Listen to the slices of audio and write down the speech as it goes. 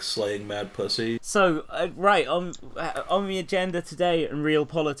Slaying mad pussy. So, right, on the agenda today in Real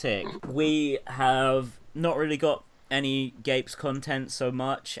Politic, we have not really got any Gapes content so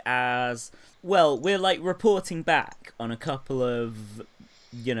much as, well, we're like reporting back on a couple of,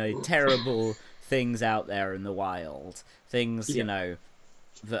 terrible things out there in the wild. Things,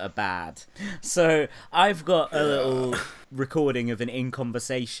 that are bad. So I've got a little recording of an In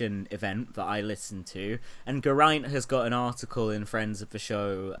Conversation event that I listened to, and Geraint has got an article in Friends of the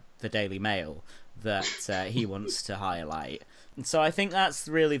Show, the Daily Mail, that he wants to highlight. And so I think that's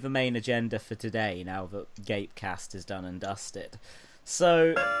really the main agenda for today, now that Gapecast is done and dusted.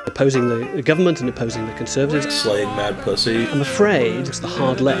 So, opposing the government and opposing the Conservatives. Slaying mad pussy. I'm afraid it's the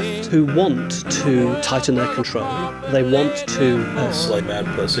hard left who want to tighten their control. They want to slay mad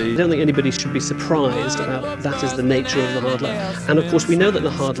pussy. I don't think anybody should be surprised about that is the nature of the hard left. And of course we know that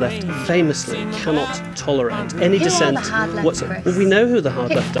the hard left famously cannot tolerate any dissent whatsoever. Well, we know who the hard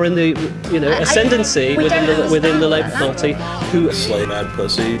left are in the ascendancy within the Labour Party who slay mad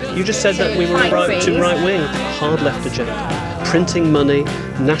pussy. You just said that we were right wing, hard left agenda. Printing money,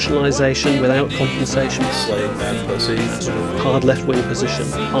 nationalisation without compensation. Slaying mad pussy. Sort of hard left-wing position.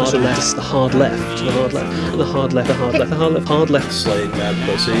 Hard left, the hard left, the hard left, the hard left, the hard left, the hard left, hard left. Slaying mad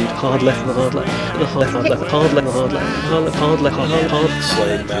pussy. Hard left, the hard left, the hard left, hard left, the hard left, hard left, hard.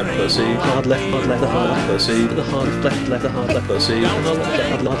 Slaying mad pussy. Hard left, the hard left pussy. The hard left, the hard left pussy.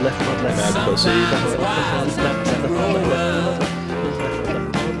 Hard left, mad pussy. The hard left, the hard left.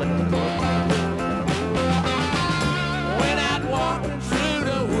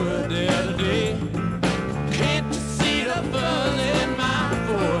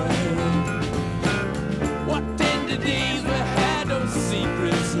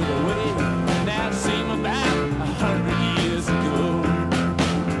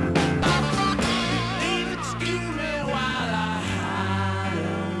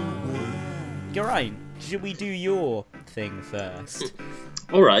 Geraint, should we do your thing first?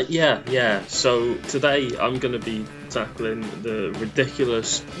 Alright, yeah. So today I'm going to be tackling the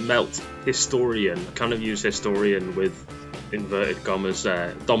ridiculous melt historian, I kind of use historian with inverted commas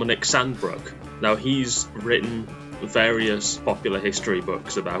there, Dominic Sandbrook. Now he's written various popular history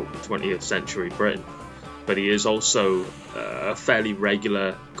books about 20th century Britain, but he is also a fairly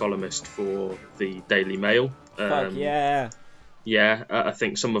regular columnist for the Daily Mail. Fuck yeah. Yeah, I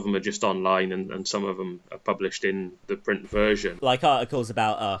think some of them are just online and some of them are published in the print version. Like articles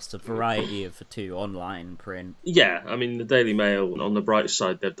about us, a variety of two online print. Yeah, I mean, the Daily Mail, on the bright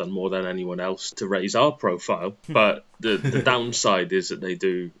side, they've done more than anyone else to raise our profile. But the downside is that they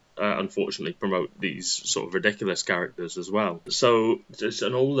do, unfortunately, promote these sort of ridiculous characters as well. So just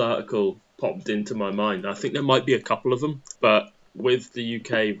an old article popped into my mind. I think there might be a couple of them, but with the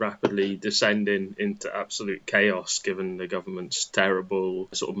UK rapidly descending into absolute chaos given the government's terrible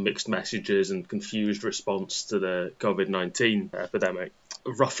sort of mixed messages and confused response to the COVID-19 epidemic,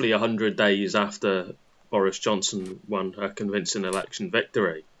 roughly 100 days after Boris Johnson won a convincing election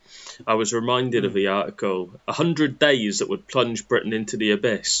victory, I was reminded of the article, 100 days that would plunge Britain into the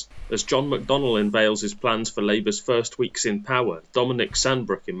abyss. As John McDonnell unveils his plans for Labour's first weeks in power, Dominic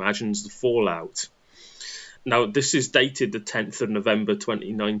Sandbrook imagines the fallout. Now, this is dated the 10th of November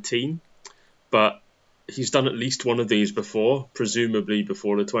 2019, but he's done at least one of these before, presumably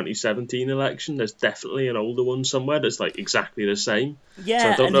before the 2017 election. There's definitely an older one somewhere that's like exactly the same. Yeah, so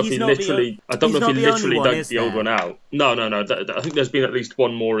I don't know if he literally dug the old one out. No. I think there's been at least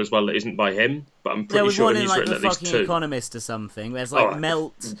one more as well that isn't by him, but I'm pretty sure he's written at least two. There was one in like the fucking Economist or something. There's like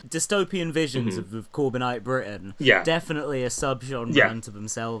dystopian visions of Corbynite Britain. Yeah. Definitely a subgenre unto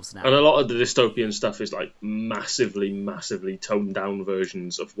themselves now. And a lot of the dystopian stuff is like massively toned down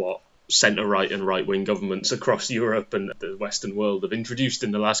versions of what centre-right and right-wing governments across Europe and the Western world have introduced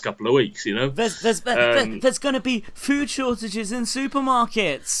in the last couple of weeks, you know? There's going to be food shortages in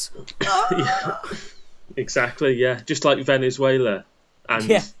supermarkets. Yeah, exactly, yeah. Just like Venezuela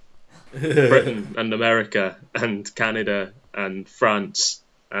and Britain and America and Canada and France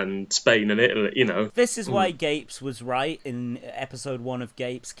and Spain and Italy, you know. This is why Gapes was right in episode 1 of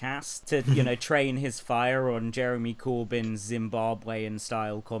Gapescast to, train his fire on Jeremy Corbyn's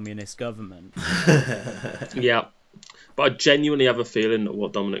Zimbabwean-style communist government. Yeah. But I genuinely have a feeling that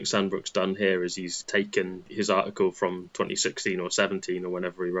what Dominic Sandbrook's done here is he's taken his article from 2016 or 17 or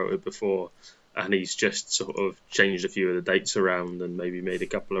whenever he wrote it before, and he's just sort of changed a few of the dates around and maybe made a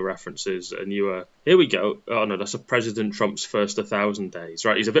couple of references. And here we go. Oh no, that's a President Trump's first 1,000 days.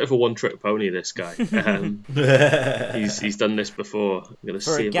 Right, he's a bit of a one-trick pony, this guy. He's done this before.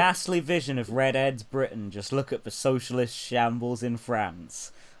 For a ghastly vision of Red Ed's Britain, just look at the socialist shambles in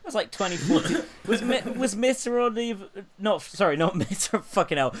France. It was like 2014. Was Mitterrand even... Not Mitterrand,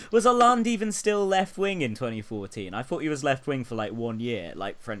 fucking hell. Was Hollande even still left-wing in 2014? I thought he was left-wing for like 1 year,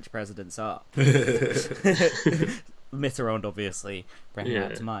 like French presidents are. Mitterrand, obviously, bringing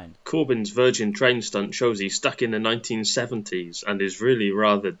that to mind. Corbyn's Virgin train stunt shows he's stuck in the 1970s and is really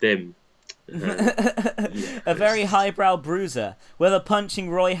rather dim. A very highbrow bruiser, whether punching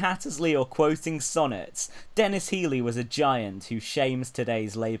Roy Hattersley or quoting sonnets, Dennis Healey was a giant who shames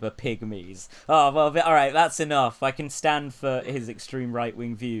today's Labour pygmies. Oh, well, alright, that's enough. I can stand for his extreme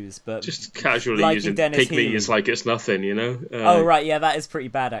right-wing views, but... Just casually using pygmy is like it's nothing, you know? Oh, right, yeah, that is pretty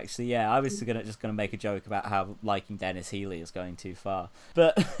bad, actually, yeah. I was just gonna make a joke about how liking Dennis Healey is going too far.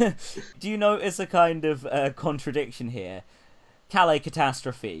 But do you notice a kind of contradiction here? Calais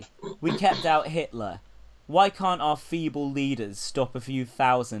catastrophe. We kept out Hitler. Why can't our feeble leaders stop a few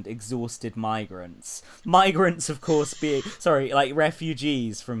thousand exhausted migrants? Migrants, of course, being... Sorry, like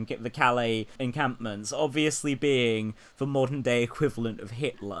refugees from the Calais encampments, obviously being the modern-day equivalent of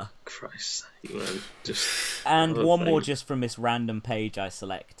Hitler. Christ, man. Just... And one more just from this random page I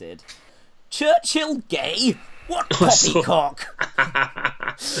selected. Churchill gay? What poppycock?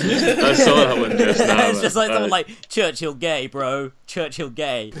 I saw that one just now. It's just like someone like, Churchill gay, bro. Churchill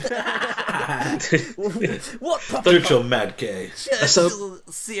gay. What poppycock? Churchill mad gay. Churchill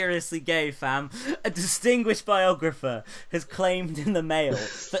seriously gay, fam. A distinguished biographer has claimed in the Mail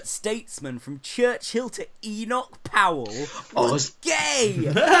that statesmen from Churchill to Enoch Powell was gay.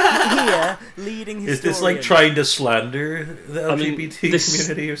 Here, leading historians... Is this like trying to slander the LGBT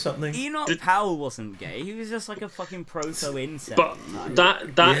community or something? Enoch Powell wasn't gay. He was just like a fucking proto-incel. But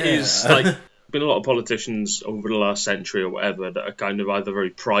that is like... Been a lot of politicians over the last century or whatever that are kind of either very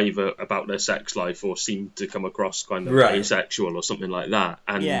private about their sex life or seem to come across kind of asexual or something like that.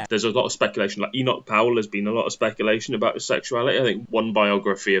 And there's a lot of speculation. Like Enoch Powell, has been a lot of speculation about his sexuality. I think one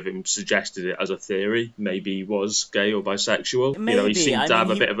biography of him suggested it as a theory. Maybe he was gay or bisexual. Maybe. You know, he seemed to have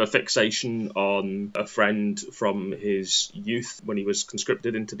a bit of a fixation on a friend from his youth when he was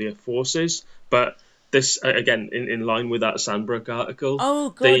conscripted into the forces. But this, again, in line with that Sandbrook article.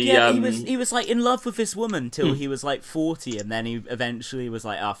 Oh, God, he was like in love with this woman till he was like 40, and then he eventually was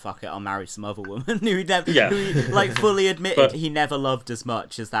like, oh, fuck it, I'll marry some other woman who he like fully admitted he never loved as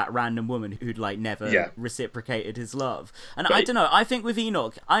much as that random woman who'd like never reciprocated his love. And I don't know, I think with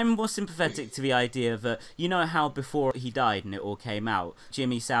Enoch, I'm more sympathetic to the idea that, you know how before he died and it all came out,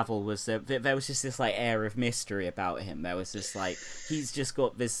 Jimmy Savile was, there was just this like air of mystery about him. There was this like, he's just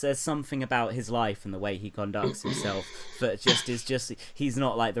got this, there's something about his life and the way he conducts himself that he's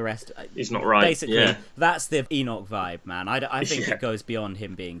not like the rest. He's not right. Basically, that's the Enoch vibe, man. I think it goes beyond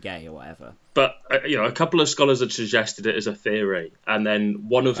him being gay or whatever. But, a couple of scholars had suggested it as a theory, and then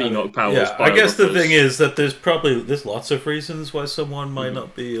one of Enoch Powell's I guess the thing is that there's lots of reasons why someone might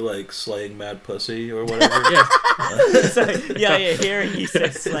not be, like, slaying mad pussy or whatever. Hearing you say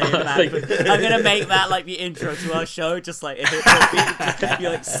slaying mad pussy. I'm going to make that, like, the intro to our show, just like a hip-hop beat.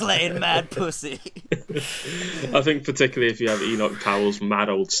 You're like, slaying mad pussy. I think particularly if you have Enoch Powell's mad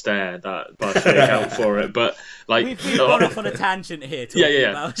old stare, that partially account for it, but, like... We've gone off on a tangent here talking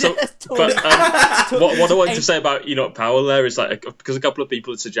about what I wanted to say about Enoch Powell there is like because a couple of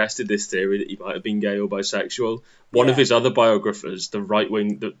people had suggested this theory that he might have been gay or bisexual. One of his other biographers, the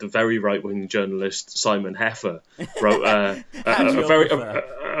very right wing journalist Simon Heffer, wrote a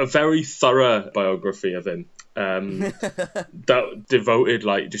very thorough biography of him. That devoted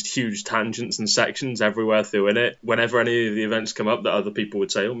like just huge tangents and sections everywhere through in it. Whenever any of the events come up that other people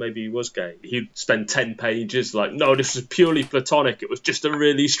would say, oh, maybe he was gay, he'd spend 10 pages like, no, this was purely platonic, it was just a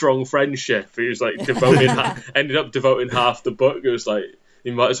really strong friendship. He was like ended up devoting half the book. It was like, he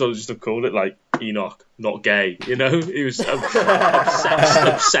might as well just have called it like Enoch, not gay, you know? He was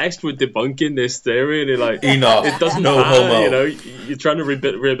obsessed with debunking this theory, and he like, Enoch, it doesn't no matter, homo. you know? You're trying to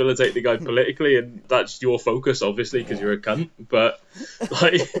rehabilitate the guy politically, and that's your focus, obviously, because you're a cunt. But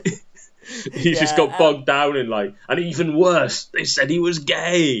like, he's just got bogged down in like, and even worse, they said he was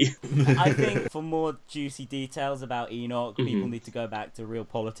gay. I think for more juicy details about Enoch, people need to go back to Real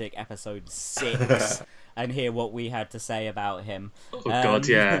Politic episode 6. And hear what we had to say about him. Oh God,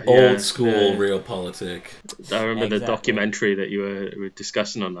 old school Real Politic. I remember the documentary that you were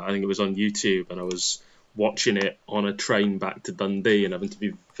discussing on that. I think it was on YouTube, and I was watching it on a train back to Dundee, and having to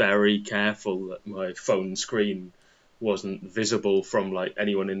be very careful that my phone screen wasn't visible from like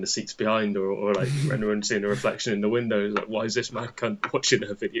anyone in the seats behind or like anyone seeing a reflection in the window. Like, why is this mad cunt watching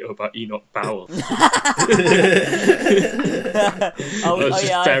a video about Enoch Powell? I was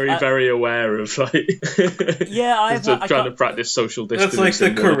just very aware of like trying to practice social distancing. That's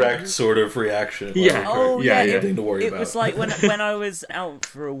like the correct sort of reaction. Nothing to worry it about. was like when I was out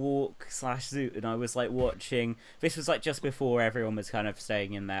for a walk / zoot, and I was like watching. This was like just before everyone was kind of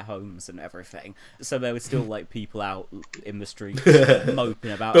staying in their homes and everything, so there was still like people out in the streets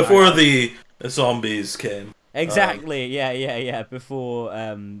moping about before the zombies came. Exactly. Before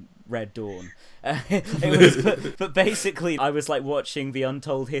Red Dawn. But basically, I was like watching the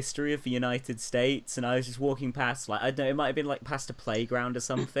untold history of the United States, and I was just walking past, like, I don't know, it might have been like past a playground or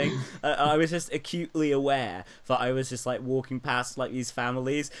something. I was just acutely aware that I was just like walking past like these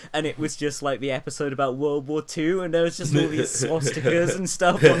families, and it was just like the episode about World War II, and there was just all these swastikas and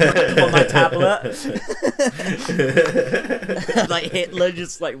stuff on my tablet. Like Hitler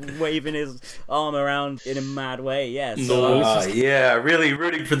just like waving his arm around in a mad way. Yeah. So really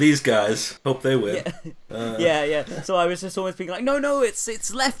rooting for these guys. Hope they win. Yeah. So I was just always being like, no,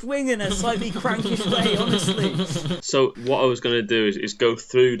 it's left wing in a slightly crankish way, honestly. So what I was going to do is go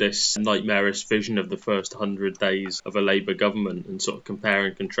through this nightmarish vision of the first 100 days of a Labour government and sort of compare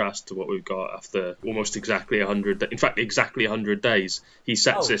and contrast to what we've got after almost exactly 100. In fact, exactly 100 days. He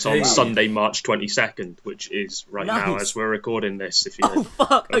sets this on Sunday, March 22nd, which is now as we're recording this. If you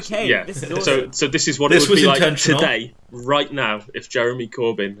fuck. Okay. Yeah. This is awesome. So this is what it would be like today, right now, if Jeremy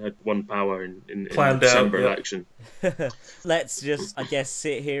Corbyn had won power in the December election. Let's just, I guess,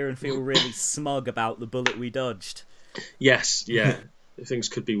 sit here and feel really smug about the bullet we dodged. Yes, yeah. Things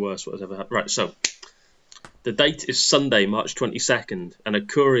could be worse, whatever happened. Right, so the date is Sunday, March 22nd, and a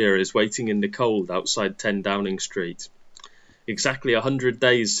courier is waiting in the cold outside 10 Downing Street. Exactly 100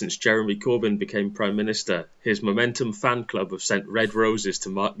 days since Jeremy Corbyn became Prime Minister, his Momentum fan club have sent red roses to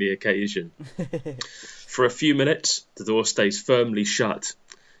mark the occasion. For a few minutes, the door stays firmly shut.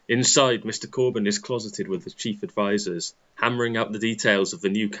 Inside, Mr. Corbyn is closeted with the chief advisors, hammering out the details of the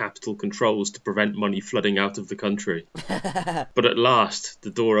new capital controls to prevent money flooding out of the country. But at last, the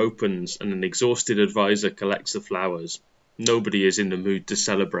door opens and an exhausted advisor collects the flowers. Nobody is in the mood to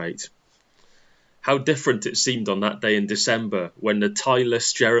celebrate. How different it seemed on that day in December when the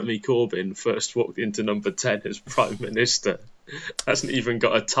tireless Jeremy Corbyn first walked into number 10 as Prime Minister. Hasn't even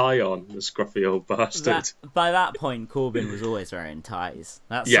got a tie on, the scruffy old bastard. By that point, Corbyn was always wearing ties.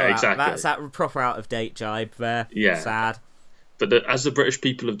 Exactly. That's that proper out-of-date jibe there. Yeah. Sad. But as the British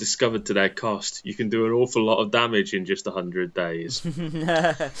people have discovered to their cost, you can do an awful lot of damage in just 100 days.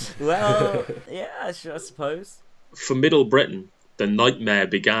 Well, yeah, I suppose. For Middle Britain, the nightmare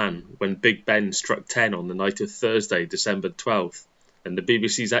began when Big Ben struck 10 on the night of Thursday, December 12th. And the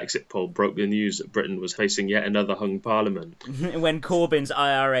BBC's exit poll broke the news that Britain was facing yet another hung parliament. When Corbyn's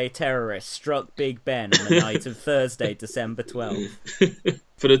IRA terrorists struck Big Ben on the night of Thursday, December 12th.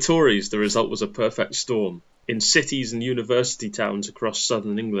 For the Tories, the result was a perfect storm. In cities and university towns across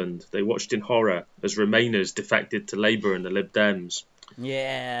southern England, they watched in horror as Remainers defected to Labour and the Lib Dems.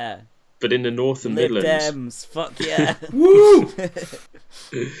 Yeah. But in the North and Lib Midlands... Dems, fuck yeah. Woo!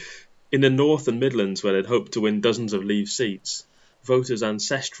 In the North and Midlands, where they'd hoped to win dozens of Leave seats, voters'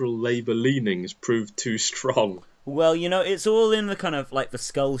 ancestral Labour leanings proved too strong. Well, it's all in the kind of like the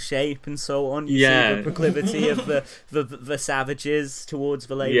skull shape and so on. You see the proclivity of the savages towards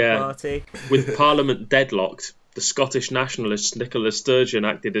the Labour Party. With Parliament deadlocked, the Scottish nationalist Nicola Sturgeon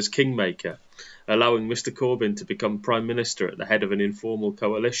acted as kingmaker, allowing Mr. Corbyn to become Prime Minister at the head of an informal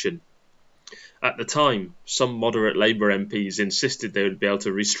coalition. At the time, some moderate Labour MPs insisted they would be able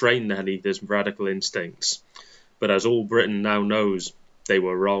to restrain the leader's radical instincts. But as all Britain now knows, they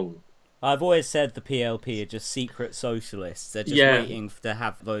were wrong. I've always said the PLP are just secret socialists. They're just waiting to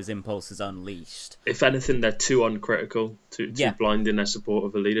have those impulses unleashed. If anything, they're too uncritical, too blind in their support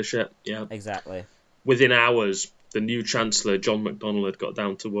of the leadership. Yeah, exactly. Within hours, the new Chancellor, John McDonnell, had got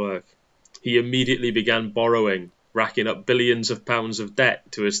down to work. He immediately began borrowing, racking up billions of pounds of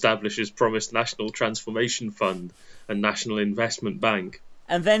debt to establish his promised National Transformation Fund and National Investment Bank.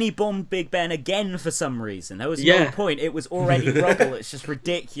 And then he bombed Big Ben again for some reason. There was no point. It was already rubble. It's just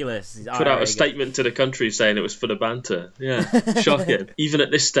ridiculous. Put out a statement to the country saying it was for the banter. Yeah, shocking. Even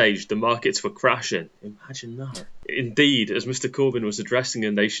at this stage, the markets were crashing. Imagine that. Indeed, as Mr. Corbyn was addressing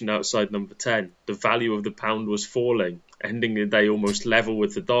the nation outside number 10, the value of the pound was falling, ending the day almost level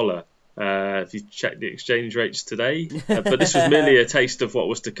with the dollar. If you check the exchange rates today. But this was merely a taste of what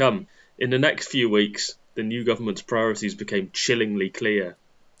was to come. In the next few weeks, the new government's priorities became chillingly clear.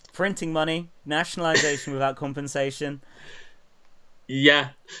 Printing money, nationalisation without compensation. Yeah,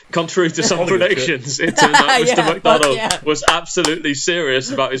 contrary to some Holy predictions, it turns out Mr. Yeah, McDonnell fuck yeah. was absolutely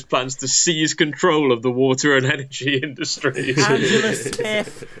serious about his plans to seize control of the water and energy industries, Angela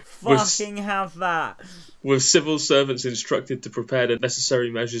Smith, Was- fucking have that. with civil servants instructed to prepare the necessary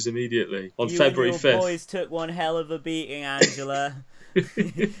measures immediately. On You February and your 5th, boys took one hell of a beating, Angela.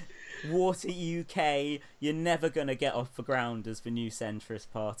 Water UK, you're never going to get off the ground as the new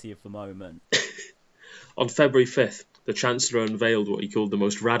centrist party of the moment. On February 5th, the Chancellor unveiled what he called the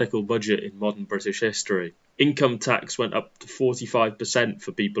most radical budget in modern British history. Income tax went up to 45%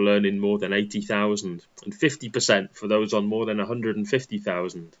 for people earning more than 80,000 and 50% for those on more than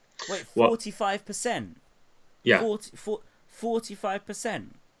 150,000. Wait, What? 45%? Yeah, 45%?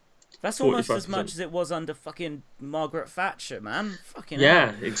 That's almost as 45%. much as it was under fucking Margaret Thatcher, man. Fucking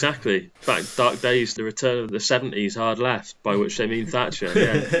yeah, hell. exactly. In fact, Dark Days, the return of the 70s hard left, by which they mean Thatcher.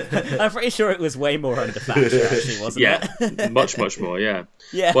 Yeah, I'm pretty sure it was way more under Thatcher, actually, wasn't yeah, it? much more, yeah.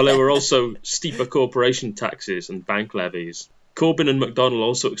 Yeah. Well, there were also steeper corporation taxes and bank levies. Corbyn and McDonnell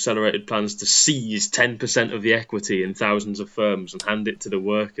also accelerated plans to seize 10% of the equity in thousands of firms and hand it to the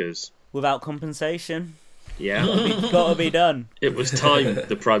workers. Without compensation. Yeah. Gotta be done. It was time,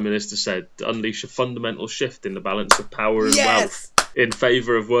 the Prime Minister said, to unleash a fundamental shift in the balance of power and wealth in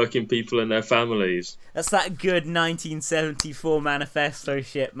favour of working people and their families. That's that good 1974 manifesto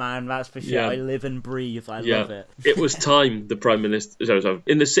shit, man. That's for shit Yeah. I live and breathe. I Yeah. love it. It was time, the Prime Minister... Sorry.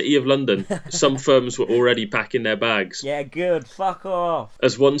 In the City of London, some firms were already packing their bags. Yeah, good. Fuck off.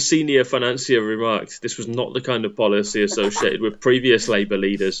 As one senior financier remarked, this was not the kind of policy associated with previous Labour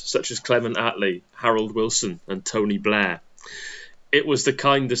leaders, such as Clement Attlee, Harold Wilson and Tony Blair. It was the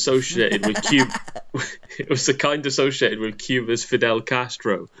kind associated with Cuba. It was the kind associated with Cuba's Fidel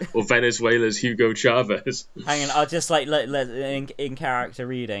Castro or Venezuela's Hugo Chavez. Hang on, I'll just like let in character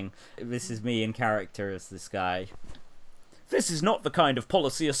reading. This is me in character as this guy. This is not the kind of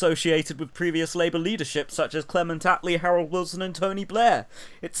policy associated with previous Labour leadership such as Clement Attlee, Harold Wilson and Tony Blair.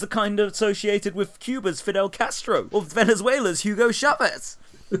 It's the kind associated with Cuba's Fidel Castro or Venezuela's Hugo Chavez.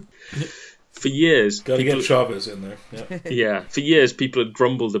 For years, Got to people- get Chavez in there. Yeah. Yeah, for years people had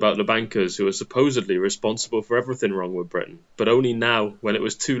grumbled about the bankers who were supposedly responsible for everything wrong with Britain. But only now, when it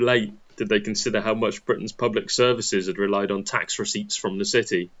was too late, did they consider how much Britain's public services had relied on tax receipts from the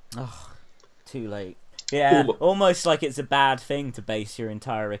city. Too late. Yeah, Almo- almost like it's a bad thing to base your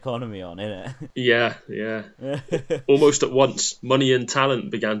entire economy on, isn't Yeah. it? Almost at once, money and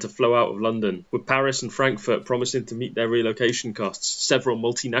talent began to flow out of London. With Paris and Frankfurt promising to meet their relocation costs, several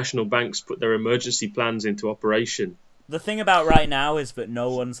multinational banks put their emergency plans into operation. The thing about right now is that no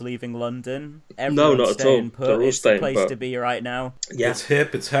one's leaving London. No, Everyone's not at staying all. put. They're all It's the staying place put. to be right now. It's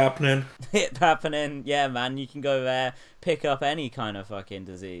hip, it's happening. It happening. Yeah, man, you can go there, pick up any kind of fucking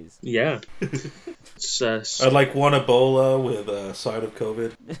disease. Yeah. It's, I'd like one Ebola with a side of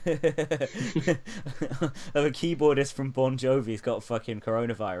COVID. Oh, a keyboardist from Bon Jovi's got fucking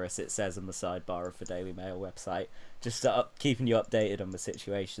coronavirus, it says on the sidebar of the Daily Mail website. Just keeping you updated on the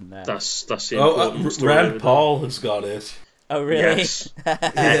situation there. that's the Oh, important story of Rand the day. Paul has got it. Oh, really? Yes.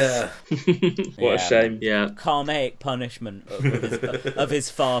 Yeah. What a shame. Yeah. Karmic punishment of his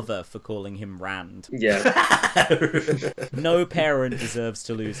father for calling him Rand. Yeah. No parent deserves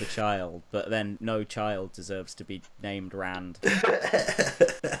to lose a child, but then no child deserves to be named Rand.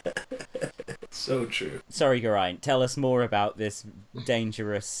 So true. Sorry, Geraint, tell us more about this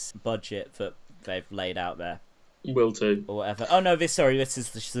dangerous budget that they've laid out there. Will do. Or whatever. Oh no, this is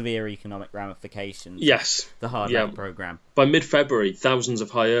the severe economic ramifications. Yes. The hard Yeah. left programme. By mid-February, thousands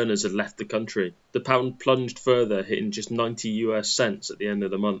of high earners had left the country. The pound plunged further, hitting just 90 US cents at the end of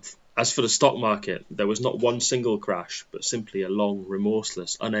the month. As for the stock market, there was not one single crash, but simply a long,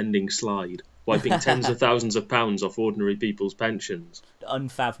 remorseless, unending slide, wiping tens of thousands of pounds off ordinary people's pensions.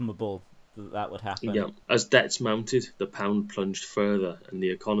 Unfathomable that would happen. Yeah. As debts mounted, the pound plunged further and the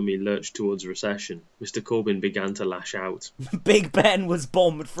economy lurched towards recession. Mr. Corbyn began to lash out. Big Ben was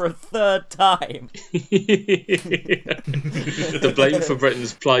bombed for a third time. The blame for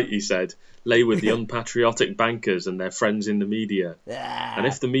Britain's plight, he said, lay with the unpatriotic bankers and their friends in the media. And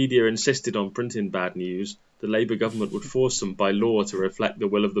if the media insisted on printing bad news, the Labour government would force them by law to reflect the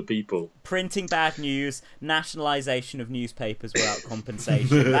will of the people. Printing bad news, nationalisation of newspapers without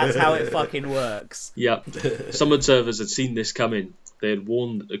compensation. That's how it fucking works. Yep. Some observers had seen this coming. They had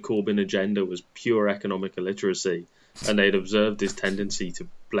warned that the Corbyn agenda was pure economic illiteracy, and they had observed his tendency to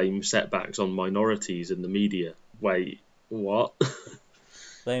blame setbacks on minorities in the media. Wait, what?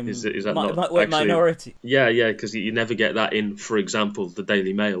 Blame Is that not what actually- minority? Yeah, because you never get that in, for example, the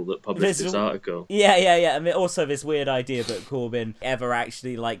Daily Mail that published There's this article. Yeah. I mean, also this weird idea that Corbyn ever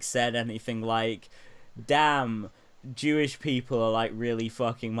actually said anything like, "Damn, Jewish people are like really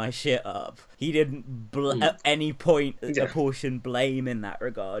fucking my shit up. He didn't at any point apportion blame in that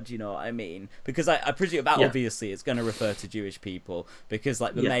regard, you know what I mean? Because I presume that obviously it's going to refer to Jewish people, because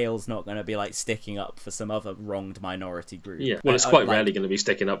like the Mail's not going to be like sticking up for some other wronged minority group. Yeah, well, it's quite rarely going to be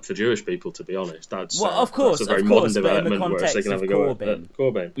sticking up for Jewish people, to be honest. That's of course, that's a very modern development but in the where they can have a go Corbyn. at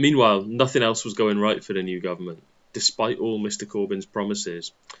Corbyn. Meanwhile, nothing else was going right for the new government. Despite all Mr Corbyn's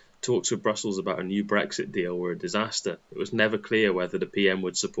promises, talks with Brussels about a new Brexit deal were a disaster. It was never clear whether the PM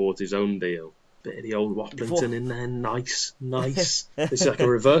would support his own deal. Bit of the old Waplington in there, nice. It's like a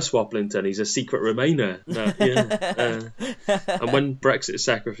reverse Waplington. He's a secret Remainer. And when Brexit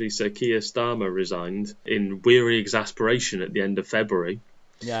Secretary Sir Keir Starmer resigned in weary exasperation at the end of February,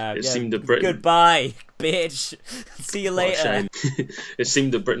 it seemed that Britain... Goodbye, bitch. See you later. It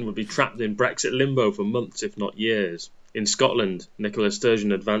seemed that Britain would be trapped in Brexit limbo for months, if not years. In Scotland, Nicola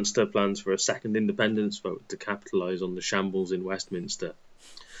Sturgeon advanced her plans for a second independence vote to capitalise on the shambles in Westminster.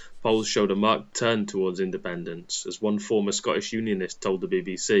 Polls showed a marked turn towards independence, as one former Scottish Unionist told the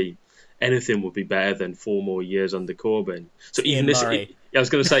BBC, anything would be better than 4 more years under Corbyn. So even this, I was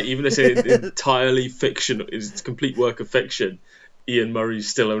going to say, even this entirely fiction, is complete work of fiction, Ian Murray's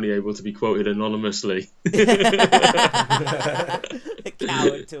still only able to be quoted anonymously. A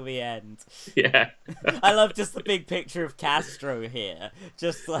coward till the end. Yeah. I love just the big picture of Castro here.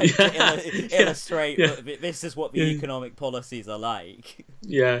 Just like to illustrate this is what the economic policies are like.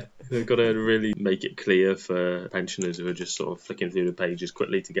 Yeah, they've got to really make it clear for pensioners who are just sort of flicking through the pages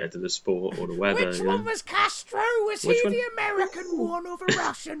quickly to get to the sport or the weather. Which one was Castro? Was he the American one or the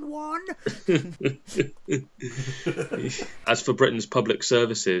Russian one? As for Britain's public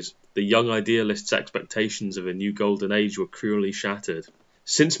services, the young idealists' expectations of a new golden age were cruelly shattered.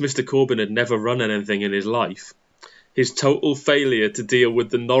 Since Mr Corbyn had never run anything in his life, his total failure to deal with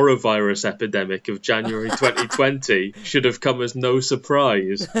the norovirus epidemic of January 2020 should have come as no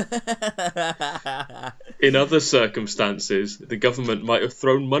surprise. In other circumstances, the government might have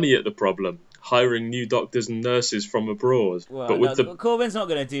thrown money at the problem, hiring new doctors and nurses from abroad. Well, but with Corbyn's not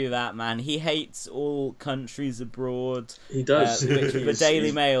going to do that, man. He hates all countries abroad. He does. The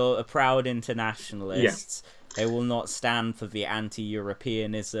Daily Mail are proud internationalists. Yeah. They will not stand for the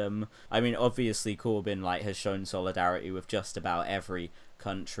anti-Europeanism. I mean, obviously Corbyn has shown solidarity with just about every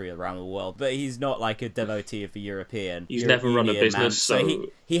country around the world, but he's not like a devotee of the European. He's never run a business, man. so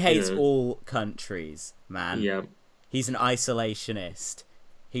he hates all countries, man. Yeah. He's an isolationist.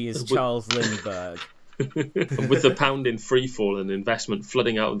 He is Charles Lindbergh. And with the pound in freefall and investment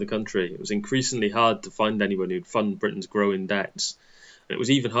flooding out of the country, it was increasingly hard to find anyone who'd fund Britain's growing debts. And it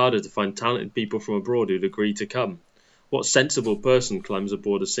was even harder to find talented people from abroad who'd agree to come. What sensible person climbs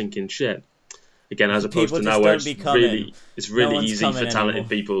aboard a sinking ship? Again, as opposed to now where it's really easy for talented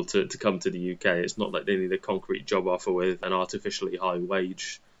people to come to the UK. It's not like they need a concrete job offer with an artificially high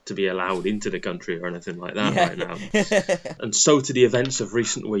wage to be allowed into the country or anything like that right now. And so to the events of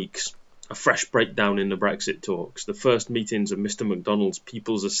recent weeks. A fresh breakdown in the Brexit talks, the first meetings of Mr McDonnell's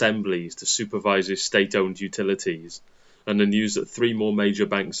People's Assemblies to supervise his state-owned utilities, and the news that 3 more major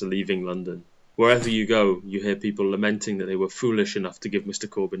banks are leaving London. Wherever you go, you hear people lamenting that they were foolish enough to give Mr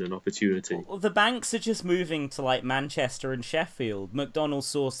Corbyn an opportunity. Well, the banks are just moving to Manchester and Sheffield. McDonnell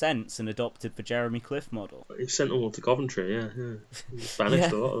saw sense and adopted the Jeremy Cliff model. He sent them all to Coventry, yeah. He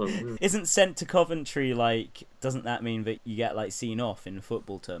banished a lot of them. Yeah. Isn't sent to Coventry doesn't that mean that you get seen off in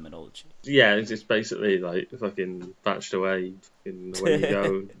football terminology? Yeah, it's just basically fucking batched away when you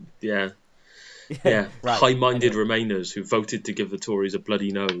go. Yeah. Yeah, right. High-minded Remainers who voted to give the Tories a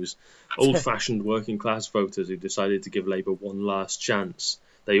bloody nose. Old-fashioned working-class voters who decided to give Labour one last chance.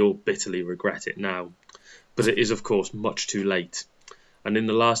 They all bitterly regret it now. But it is, of course, much too late. And in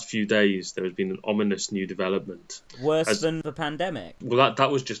the last few days, there has been an ominous new development. Worse than the pandemic? Well, that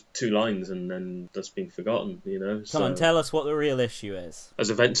was just 2 lines, and then that's been forgotten, Come on, tell us what the real issue is.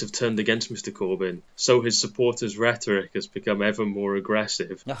 As events have turned against Mr Corbyn, so his supporters' rhetoric has become ever more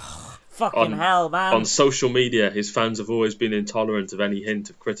aggressive. Fucking hell, man. On social media, his fans have always been intolerant of any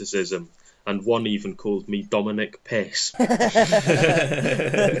hint of criticism. And one even called me Dominic Piss.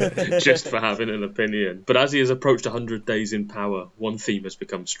 Just for having an opinion. But as he has approached 100 days in power, one theme has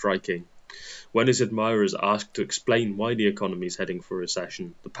become striking. When his admirers asked to explain why the economy is heading for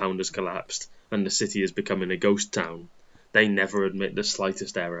recession, the pound has collapsed, and the city is becoming a ghost town, they never admit the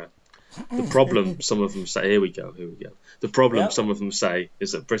slightest error. The problem, some of them say, here we go. The problem, some of them say,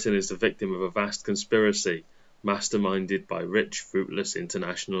 is that Britain is the victim of a vast conspiracy, masterminded by rich, fruitless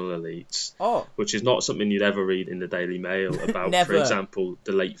international elites, which is not something you'd ever read in the Daily Mail about, for example,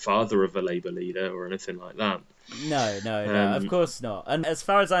 the late father of a Labour leader or anything like that. No, of course not. And as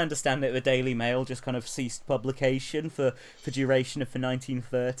far as I understand it, the Daily Mail just kind of ceased publication for duration of the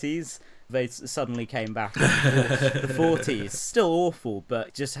 1930s. They suddenly came back in the 40s. Still awful,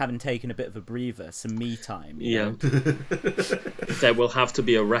 but just having taken a bit of a breather, some me time. You know? There will have to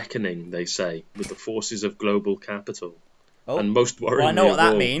be a reckoning, they say, with the forces of global capital. Oh, and most worryingly, well, I know what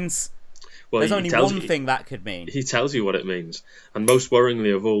that means. Well, there's only one thing that could mean. He tells you what it means. And most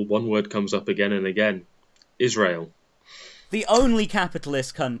worryingly of all, one word comes up again and again. Israel. The only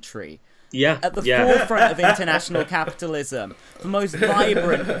capitalist country. Yeah. At the forefront of international capitalism. The most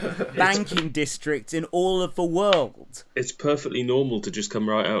vibrant banking district in all of the world. It's perfectly normal to just come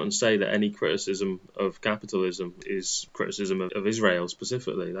right out and say that any criticism of capitalism is criticism of Israel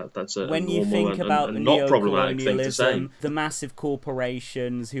specifically. That's a when normal you think about the not problematic thing to say. The massive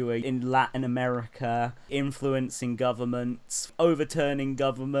corporations who are in Latin America influencing governments, overturning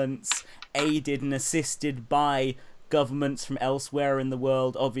governments, aided and assisted by governments from elsewhere in the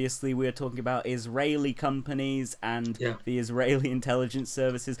world. Obviously, we're talking about Israeli companies and the Israeli intelligence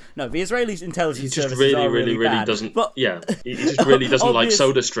services. No, the Israeli intelligence services really bad. Doesn't. But, he just really doesn't like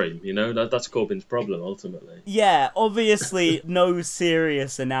SodaStream. You know, that's Corbyn's problem ultimately. Yeah, obviously, no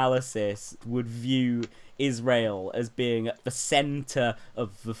serious analysis would view Israel as being at the center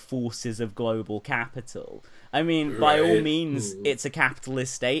of the forces of global capital. I mean, by all means, it's a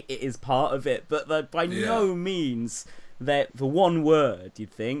capitalist state. It is part of it, but by no means that the one word,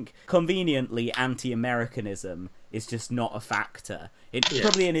 you'd think, conveniently anti-Americanism is just not a factor.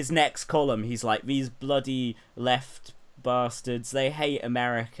 Probably in his next column, he's like, these bloody left bastards, they hate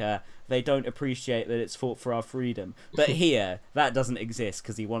America. They don't appreciate that it's fought for our freedom. But here, that doesn't exist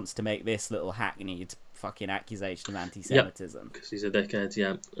because he wants to make this little hackneyed fucking accusation of anti-Semitism. Because he's a dickhead,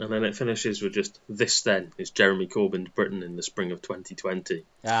 yeah. And then it finishes with just, this then is Jeremy Corbyn's Britain in the spring of 2020.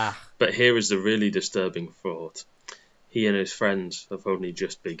 But here is the really disturbing thought. He and his friends have only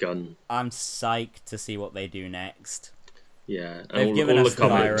just begun. I'm psyched to see what they do next. Yeah. They've and given all us the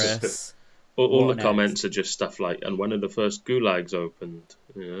comments. the virus. All the comments are just stuff like, and when are the first gulags opened?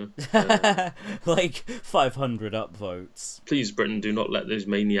 You know? Like 500 upvotes. Please, Britain, do not let these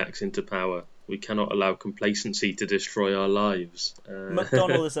maniacs into power. We cannot allow complacency to destroy our lives.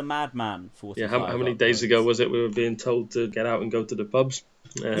 McDonnell is a madman. 45 how many upvotes. days ago was it we were being told to get out and go to the pubs?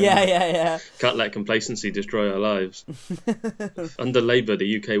 Yeah. Can't let complacency destroy our lives. Under Labour,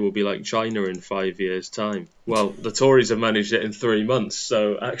 the UK will be like China in 5 years' time. Well, the Tories have managed it in 3 months,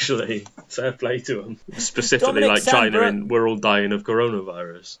 so actually, fair play to them. Specifically Dominic China Sandbrook. in we're all dying of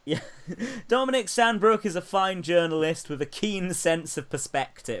coronavirus. Yeah. Dominic Sandbrook is a fine journalist with a keen sense of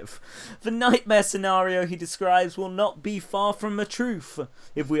perspective. The nightmare scenario he describes will not be far from the truth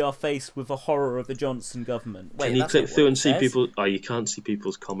if we are faced with the horror of the Johnson government. Wait, Can you that's click not through what and it see says. people? Oh, you can't see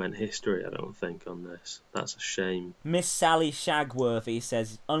people's comment history, I don't think, on this. That's a shame. Miss Sally Shagworthy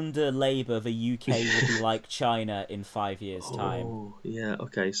says, under Labour, the UK will be like China in 5 years' time. Oh, yeah,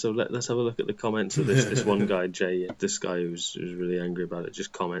 okay, so let's have a look at the comments of this one guy, Jay. This guy who's really angry about it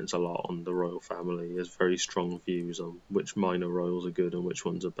just comments a lot on the royal family. He has very strong views on which minor royals are good and which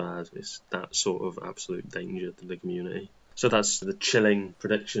ones are bad. It's that sort of absolute danger to the community. So that's the chilling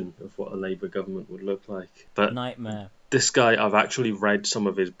prediction of what a Labour government would look like. But Nightmare. this guy, I've actually read some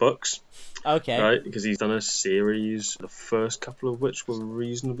of his books. Okay. Right, because he's done a series, the first couple of which were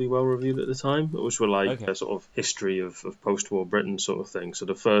reasonably well reviewed at the time, which were like a sort of history of post-war Britain sort of thing. So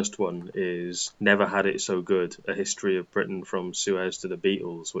the first one is Never Had It So Good, a history of Britain from Suez to the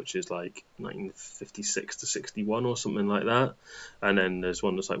Beatles, which is like 1956 to 61 or something like that. And then there's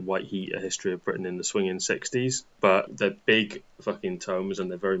one that's like White Heat, a history of Britain in the swinging 60s. But they're big fucking tomes and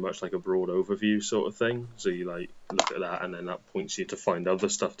they're very much like a broad overview sort of thing. So you like look at that and then that points you to find other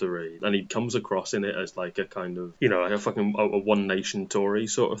stuff to read. And he comes across in it as like a kind of, you know, like a fucking a one nation Tory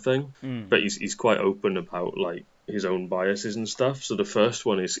sort of thing. But he's quite open about like his own biases and stuff. So the first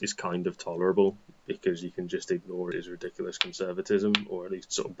one is kind of tolerable because you can just ignore his ridiculous conservatism or at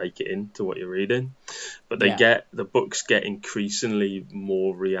least sort of bake it into what you're reading. But the books get increasingly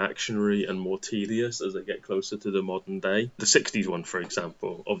more reactionary and more tedious as they get closer to the modern day. The 60s one, for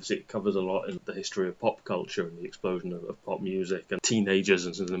example, obviously it covers a lot in the history of pop culture and the explosion of pop music and teenagers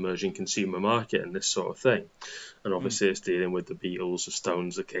and an emerging consumer market and this sort of thing. And obviously it's dealing with the Beatles, the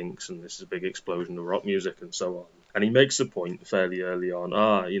Stones, the Kinks, and this is a big explosion of rock music and so on. And he makes the point fairly early on,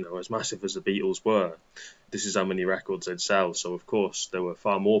 as massive as the Beatles were, this is how many records they'd sell. So, of course, there were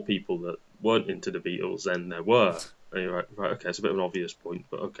far more people that weren't into the Beatles than there were. And you're right, okay, it's a bit of an obvious point,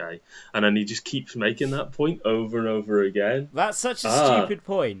 but okay. And then he just keeps making that point over and over again. That's such a stupid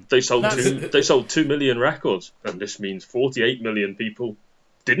point. They sold 2 million records, and this means 48 million people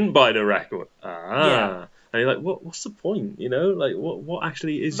didn't buy the record. And you're like, what's the point? You know, like what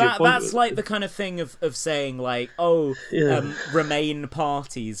actually is your point? That's like the kind of thing of saying like, oh, Yeah. Remain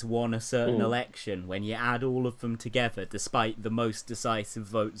parties won a certain election when you add all of them together, despite the most decisive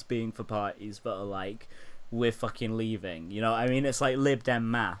votes being for parties that are like, we're fucking leaving. You know what I mean? It's like Lib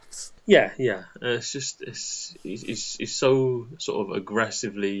Dem maths. Yeah. It's just it's so sort of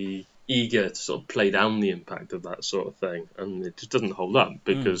aggressively eager to sort of play down the impact of that sort of thing, and it just doesn't hold up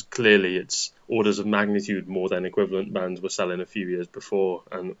because clearly it's orders of magnitude more than equivalent bands were selling a few years before,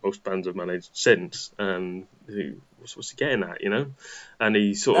 and most bands have managed since. And what's he getting at, you know? And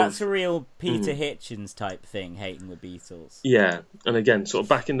he That's a real Peter Hitchens type thing, hating the Beatles. Yeah, and again, sort of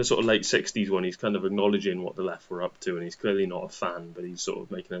back in the sort of late 60s when he's kind of acknowledging what the left were up to, and he's clearly not a fan, but he's sort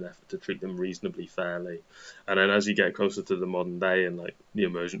of making an effort to treat them reasonably fairly. And then as you get closer to the modern day and like the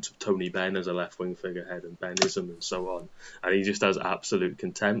emergence of Tony Benn as a left-wing figurehead and Bennism and so on, and he just has absolute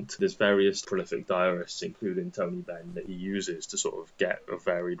contempt. There's various prolific diarists, including Tony Benn, that he uses to sort of get a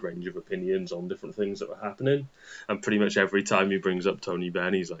varied range of opinions on different things that were happening. And pretty much every time he brings up Tony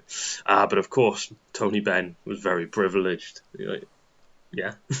Benn, he's like, but of course, Tony Benn was very privileged. You're like,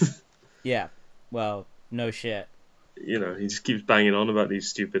 yeah. Yeah, well, no shit. You know, he just keeps banging on about these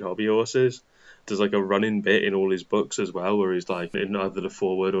stupid hobby horses. There's like a running bit in all his books as well, where he's like, in either the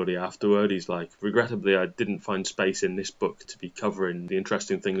foreword or the afterword, he's like, regrettably, I didn't find space in this book to be covering the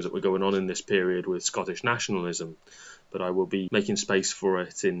interesting things that were going on in this period with Scottish nationalism. But I will be making space for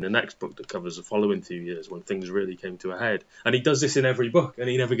it in the next book that covers the following 2 years when things really came to a head. And he does this in every book, and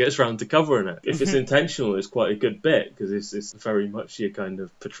he never gets round to covering it. If it's intentional, it's quite a good bit, because it's very much your kind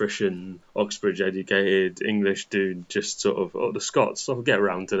of patrician, Oxbridge-educated English dude, just sort of, the Scots, I'll get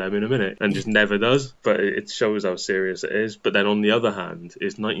around to them in a minute, and just never does. But it shows how serious it is. But then on the other hand,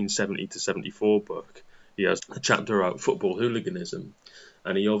 his 1970 to 74 book, he has a chapter about football hooliganism.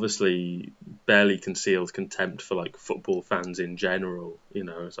 And he obviously barely conceals contempt for like football fans in general. You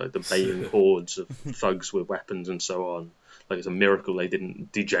know, it's like the baying hordes of thugs with weapons and so on. Like it's a miracle they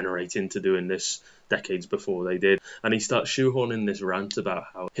didn't degenerate into doing this decades before they did. And he starts shoehorning this rant about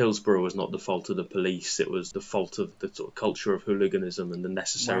how Hillsborough was not the fault of the police, it was the fault of the sort of culture of hooliganism and the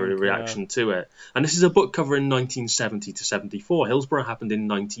necessary reaction to it. And this is a book covering 1970 to 74. Hillsborough happened in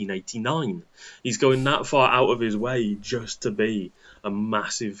 1989. He's going that far out of his way just to be a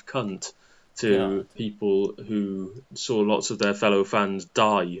massive cunt to people who saw lots of their fellow fans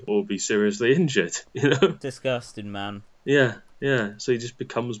die or be seriously injured, you know? Disgusting, man. Yeah. So he just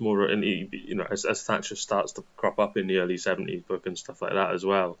becomes more, and he, you know, as Thatcher starts to crop up in the early 70s book and stuff like that as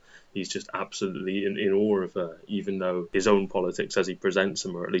well, he's just absolutely in awe of her, even though his own politics as he presents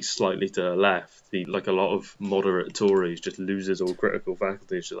them are at least slightly to her left. He, like a lot of moderate Tories, just loses all critical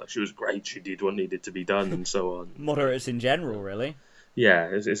faculties. She's like, she was great, she did what needed to be done, and so on. Moderates in general, really. Yeah,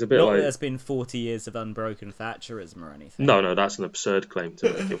 it's a bit Not like... that there's been 40 years of unbroken Thatcherism or anything. No, that's an absurd claim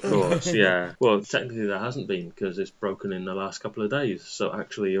to make, of course, yeah. Well, technically there hasn't been, because it's broken in the last couple of days, so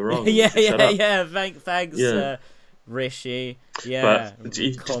actually you're wrong. yeah. Thanks, Rishi. Yeah. But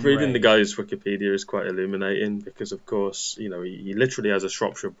just reading the guy's Wikipedia is quite illuminating, because of course, you know, he literally has a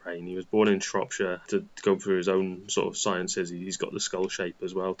Shropshire brain. He was born in Shropshire to go through his own sort of sciences. He's got the skull shape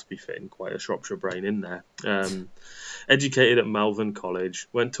as well to be fitting quite a Shropshire brain in there. Educated at Malvern College,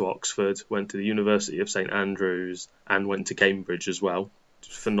 went to Oxford, went to the University of St Andrews, and went to Cambridge as well.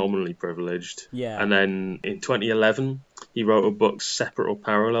 Phenomenally privileged. Yeah. And then in 2011, he wrote a book separate or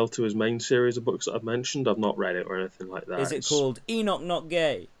parallel to his main series of books that I've mentioned. I've not read it or anything like that. Is it called Enoch Not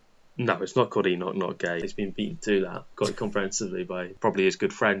Gay? No, it's not called Enoch Not Gay. It's been beaten to that quite comprehensively by probably his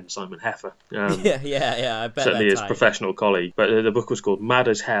good friend Simon Heffer. I bet certainly his tight. professional colleague. But the book was called Mad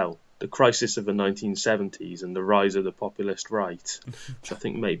as Hell: The Crisis of the 1970s and the Rise of the Populist Right, which I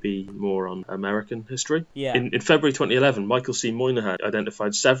think may be more on American history. Yeah. In February 2011, Michael C. Moynihan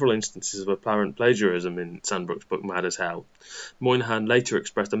identified several instances of apparent plagiarism in Sandbrook's book Mad as Hell. Moynihan later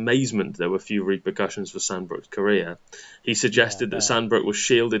expressed amazement there were few repercussions for Sandbrook's career. He suggested that Sandbrook was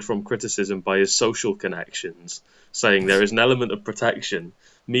shielded from criticism by his social connections, saying there is an element of protection,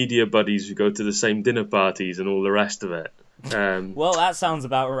 media buddies who go to the same dinner parties and all the rest of it. Well, that sounds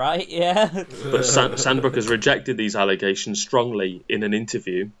about right, yeah. But Sandbrook has rejected these allegations strongly in an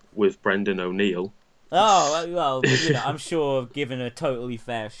interview with Brendan O'Neill. Oh, well, you know, I'm sure given a totally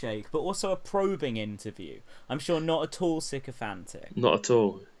fair shake, but also a probing interview. I'm sure not at all sycophantic. Not at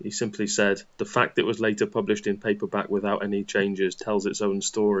all. He simply said, the fact it was later published in paperback without any changes tells its own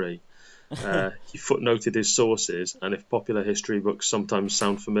story. He footnoted his sources, and if popular history books sometimes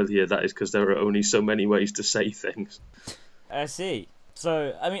sound familiar, that is because there are only so many ways to say things. I see.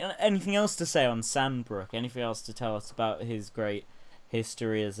 So, I mean, anything else to say on Sandbrook? Anything else to tell us about his great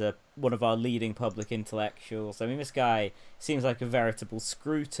history as a one of our leading public intellectuals. I mean, this guy seems like a veritable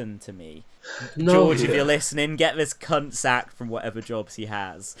Scruton to me. No, George, if you're listening, get this cunt sacked from whatever jobs he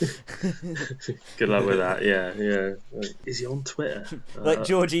has. Good luck with that. Yeah. Is he on Twitter? Like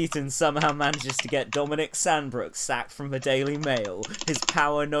George Eaton somehow manages to get Dominic Sandbrook sacked from the Daily Mail. His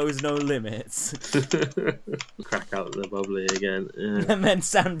power knows no limits. Crack out the bubbly again. Yeah. And then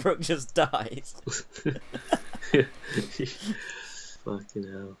Sandbrook just dies.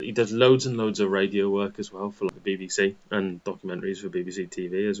 Fucking hell. He does loads and loads of radio work as well for like the BBC and documentaries for BBC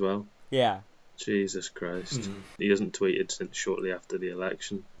TV as well. Yeah. Jesus Christ. He hasn't tweeted since shortly after the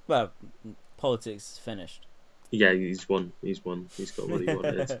election. Well, politics is finished. Yeah, he's won. He's got what he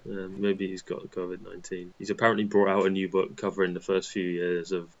wanted. Maybe he's got COVID-19. He's apparently brought out a new book covering the first few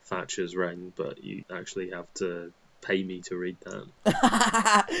years of Thatcher's reign, but you actually have to pay me to read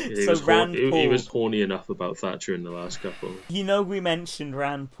that. He was horny enough about Thatcher in the last couple. You know, we mentioned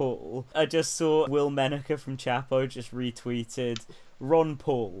Rand Paul. I just saw Will Menaker from Chapo just retweeted Ron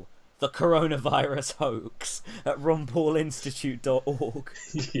Paul, the coronavirus hoax, at ronpaulinstitute.org.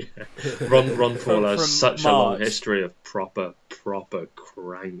 Yeah. Ron Paul has such a long March. history of proper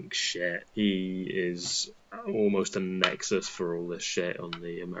crank shit. He is almost a nexus for all this shit on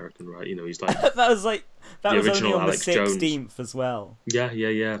the American right. You know, he's like that was only original on Alex the 16th Jones. as well. Yeah.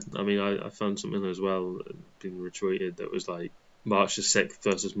 I mean, I found something as well being retweeted that was like March the 6th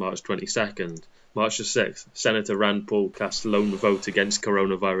versus March 22nd. March the 6th, Senator Rand Paul casts lone vote against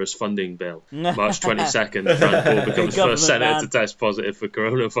coronavirus funding bill. March 22nd, Rand Paul becomes first senator to test positive for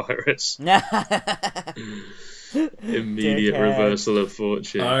coronavirus. Immediate Dickhead. reversal of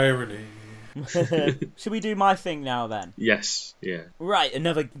fortune. Irony. Should we do my thing now then? Yes, yeah. Right,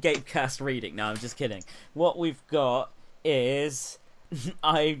 another Gapecast reading. No, I'm just kidding. What we've got is...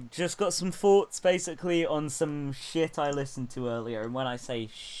 I just got some thoughts basically on some shit I listened to earlier. And when I say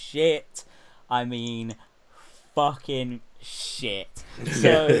shit, I mean fucking shit.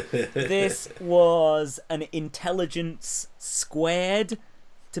 So this was an intelligence squared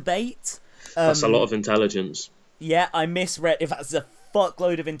debate. That's a lot of intelligence. Yeah, I misread. If that's a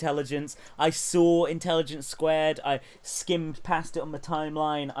fuckload of intelligence. I saw Intelligence Squared. I skimmed past it on the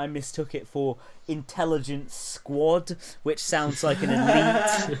timeline. I mistook it for Intelligence Squad, which sounds like an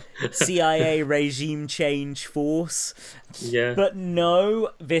elite CIA regime change force. Yeah. But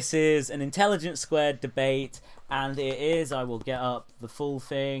no, this is an Intelligence Squared debate, and it is, I will get up the full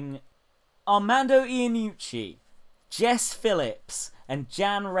thing, Armando Iannucci, Jess Phillips, and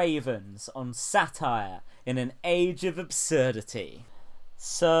Jan Ravens on satire in an age of absurdity.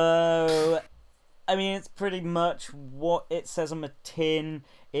 So, I mean, it's pretty much what it says on the tin.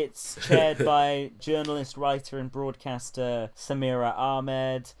 It's chaired by journalist, writer, and broadcaster Samira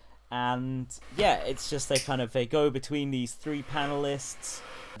Ahmed. And yeah, it's just they go between these three panelists.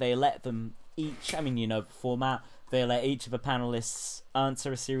 They let them each, I mean, you know the format. They let each of the panelists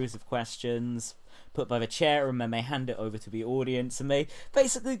answer a series of questions put by the chair, and then they hand it over to the audience, and they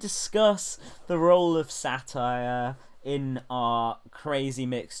basically discuss the role of satire in our crazy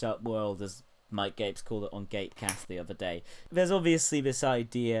mixed up world, as Mike Gapes called it on Gapecast the other day. There's obviously this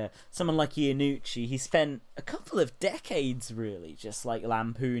idea, someone like Iannucci, he spent a couple of decades really just like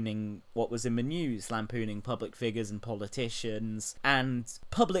lampooning what was in the news, lampooning public figures and politicians, and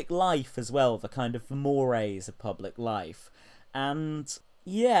public life as well, the kind of mores of public life. And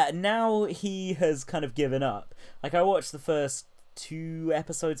yeah, now he has kind of given up. Like, I watched the first 2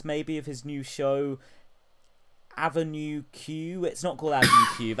 episodes maybe of his new show, Avenue Q. It's not called Avenue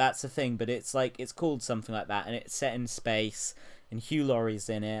Q, that's the thing, but it's called something like that, and it's set in space, and Hugh Laurie's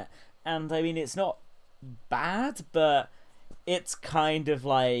in it. And I mean, it's not bad, but it's kind of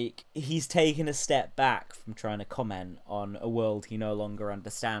like he's taken a step back from trying to comment on a world he no longer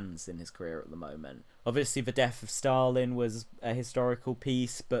understands in his career at the moment. Obviously, the death of Stalin was a historical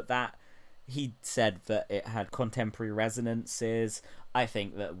piece, but that he said that it had contemporary resonances. I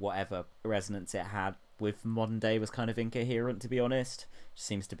think that whatever resonance it had with modern day was kind of incoherent, to be honest. Just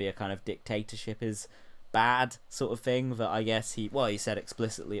seems to be a kind of dictatorship is bad sort of thing that I guess he said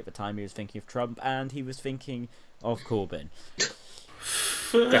explicitly at the time he was thinking of Trump, and he was thinking of Corbyn.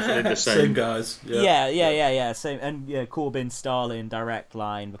 Definitely the Same guys. Yeah. Same, and yeah, Corbyn, Stalin, direct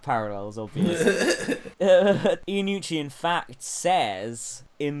line. The parallels, obvious. Iannucci, in fact, says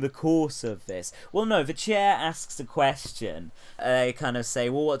in the course of this, well, no, the chair asks a question. They kind of say,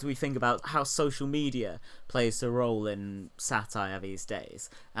 well, what do we think about how social media plays a role in satire these days?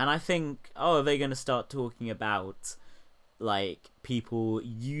 And I think, are they going to start talking about like people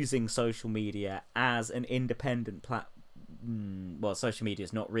using social media as an independent social media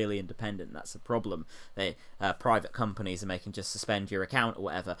is not really independent. That's the problem. Private companies are making just suspend your account or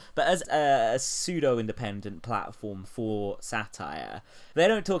whatever. But as a pseudo-independent platform for satire, they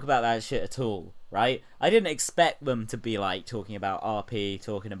don't talk about that shit at all, right? I didn't expect them to be like talking about RP,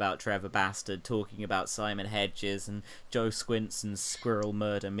 talking about Trevor Bastard, talking about Simon Hedges and Joe Squinson's squirrel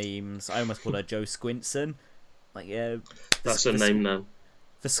murder memes. I almost called her Joe Squinson. Like, yeah, that's her name now.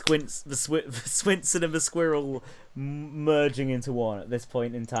 The Swinson and the squirrel merging into one. At this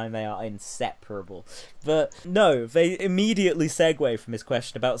point in time, they are inseparable. But no, they immediately segue from his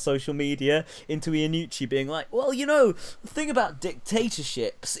question about social media into Iannucci being like, well, you know, the thing about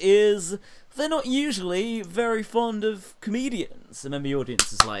dictatorships is they're not usually very fond of comedians. And then the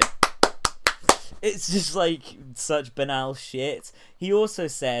audience is like, it's just like such banal shit. He also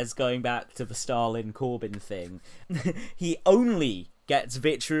says, going back to the Stalin Corbyn thing, he only gets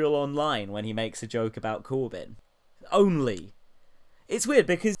vitriol online when he makes a joke about Corbyn. Only. It's weird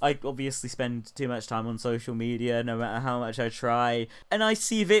because I obviously spend too much time on social media, no matter how much I try, and I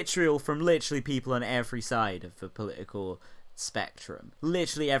see vitriol from literally people on every side of the political spectrum.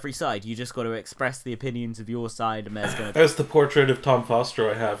 Literally every side. You just got to express the opinions of your side, and there's going to... As the portrait of Tom Foster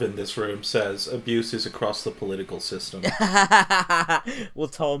I have in this room says, abuse is across the political system. Well,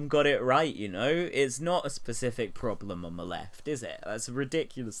 Tom got it right, you know? It's not a specific problem on the left, is it? That's a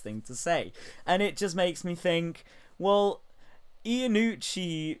ridiculous thing to say. And it just makes me think, well,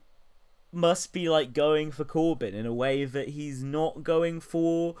 Iannucci must be, like, going for Corbyn in a way that he's not going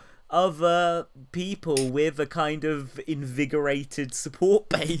for other people with a kind of invigorated support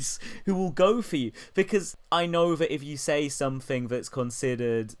base who will go for you. Because I know that if you say something that's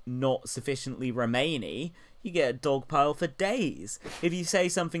considered not sufficiently Remainy, you get a dogpile for days. If you say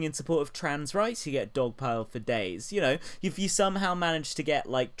something in support of trans rights, you get dogpile for days. You know, if you somehow manage to get,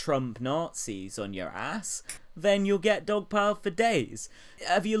 like, Trump Nazis on your ass, then you'll get dogpile for days.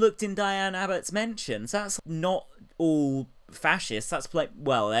 Have you looked in Diane Abbott's mentions? That's not all fascists. That's like,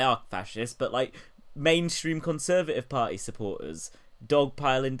 well, they are fascists, but like mainstream Conservative Party supporters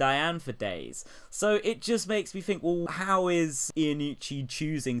dogpiling Diane for days. So it just makes me think, well, how is Iannucci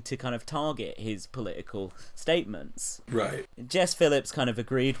choosing to kind of target his political statements? Right. Jess Phillips kind of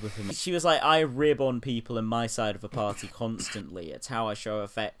agreed with him. She was like, I rib on people in my side of the party constantly. It's how I show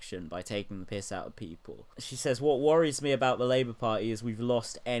affection, by taking the piss out of people. She says, what worries me about the Labour Party is we've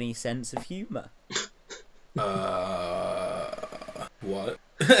lost any sense of humour. What?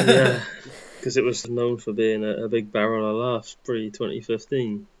 Yeah, because it was known for being a big barrel of laughs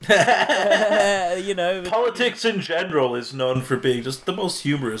pre-2015. You know, Politics in general is known for being just the most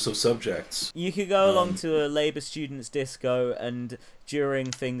humorous of subjects. You could go along to a Labour students' disco and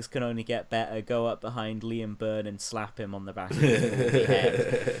during Things Can Only Get Better, go up behind Liam Byrne and slap him on the back of the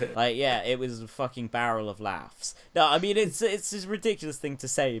head. Like, yeah, it was a fucking barrel of laughs. No, I mean, it's a ridiculous thing to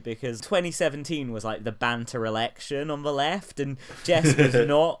say because 2017 was like the banter election on the left, and Jess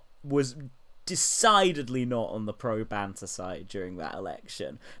was decidedly not on the pro-banter side during that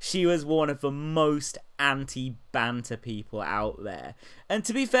election. She was one of the most anti-banter people out there. And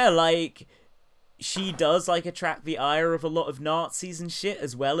to be fair, like, she does, like, attract the ire of a lot of Nazis and shit,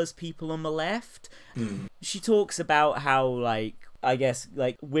 as well as people on the left. She talks about how, like, I guess,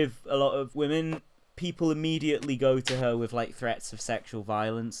 like, with a lot of women, people immediately go to her with, like, threats of sexual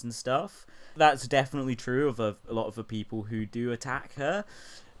violence and stuff. That's definitely true of a lot of the people who do attack her.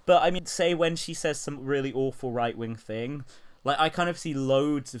 But, I mean, say when she says some really awful right-wing thing, like, I kind of see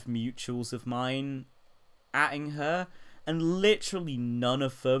loads of mutuals of mine atting her, and literally none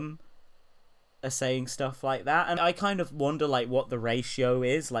of them are saying stuff like that. And I kind of wonder, like, what the ratio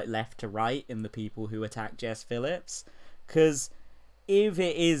is, like, left to right in the people who attack Jess Phillips. Because if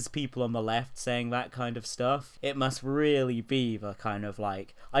it is people on the left saying that kind of stuff, it must really be the kind of,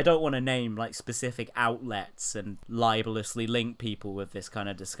 like, I don't want to name, like, specific outlets and libelously link people with this kind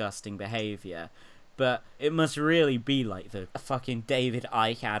of disgusting behaviour, but it must really be like the fucking David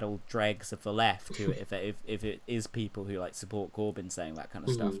Icke-addled dregs of the left who, if it is people who, like, support Corbyn saying that kind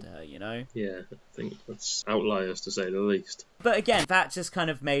of stuff to her, you know? Yeah, I think that's outliers, to say the least. But again, that just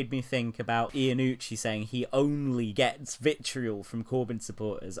kind of made me think about Iannucci saying he only gets vitriol from Corbyn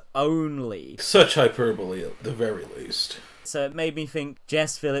supporters. Only. Such hyperbole, at the very least. So it made me think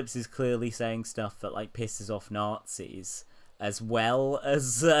Jess Phillips is clearly saying stuff that, like, pisses off Nazis, as well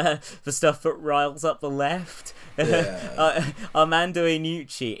as the stuff that riles up the left. Yeah. Armando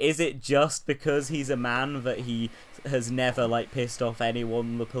Iannucci, is it just because he's a man that he has never, like, pissed off anyone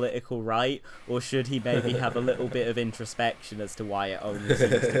on the political right, or should he maybe have a little bit of introspection as to why it only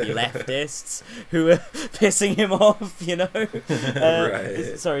seems to be leftists who are pissing him off, you know?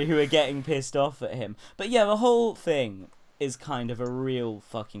 Right. Sorry, who are getting pissed off at him. But yeah, the whole thing is kind of a real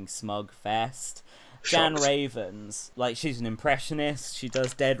fucking smug fest. Jan Shocked. Ravens, like, she's an impressionist. She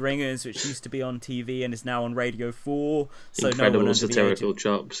does Dead Ringers, which used to be on TV and is now on Radio 4. So Incredible satirical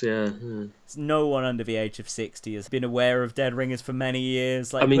chops, yeah. no one under the age of 60 has been aware of Dead Ringers for many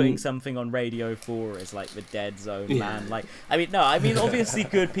years. Like, I mean, putting something on Radio 4 is like the dead zone, man. Like, I mean, obviously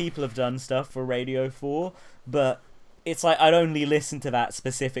good people have done stuff for Radio 4, but it's like I'd only listen to that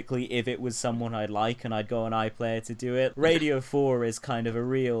specifically if it was someone I'd like and I'd go on iPlayer to do it. Radio 4 is kind of a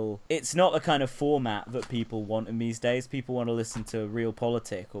real... It's not the kind of format that people want in these days. People want to listen to real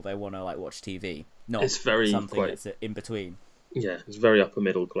politic, or they want to like watch TV. Not It's very something that's in between. Yeah, it's very upper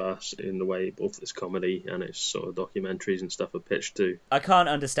middle class in the way both its comedy and its sort of documentaries and stuff are pitched to. I can't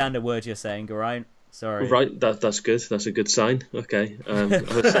understand a word you're saying, Geraint. Sorry. Right, that's good. That's a good sign. Okay. I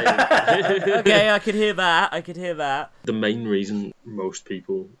was saying, Okay, I could hear that. the main reason most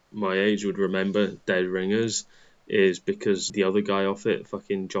people my age would remember Dead Ringers is because the other guy off it,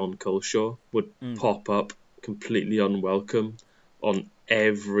 fucking John Culshaw, would pop up completely unwelcome on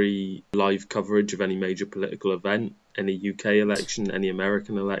every live coverage of any major political event, any UK election, any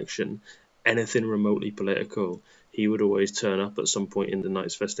American election, anything remotely political. He would always turn up at some point in the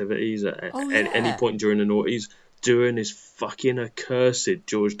night's festivities, at any point during the noughties, doing his fucking accursed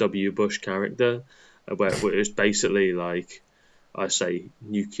George W. Bush character, where it was basically like, I say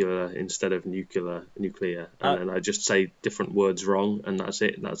nuclear instead of nuclear, and then I just say different words wrong, and that's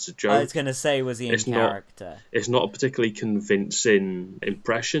it. That's a joke. I was going to say, was he in character? It's not a particularly convincing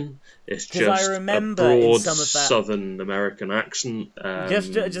impression. It's 'Cause just I remember a in broad some of that- Southern American accent.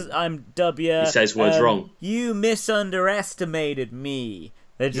 Just I'm W. He says words wrong. You misunderestimated me.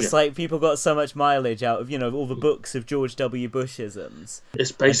 They're just like, people got so much mileage out of, all the books of George W. Bushisms.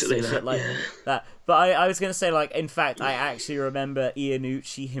 It's basically Shit like that. But I was going to say, like, in fact, I actually remember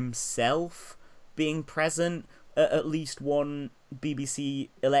Iannucci himself being present at least one BBC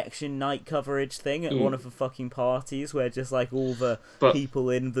election night coverage thing at one of the fucking parties where just like all the people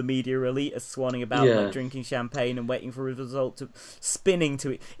in the media elite are swanning about like drinking champagne and waiting for a result to spinning to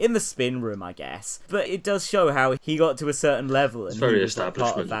it in the spin room, I guess. But it does show how he got to a certain level and it's very he was like,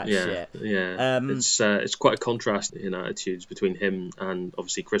 part of that shit. It's quite a contrast in attitudes between him and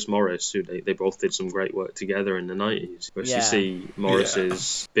obviously Chris Morris, who they both did some great work together in the 90s. But you see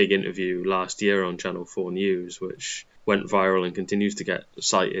Morris's big interview last year on Channel 4 News, which went viral and continues to get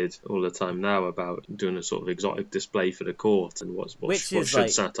cited all the time now, about doing a sort of exotic display for the court and what should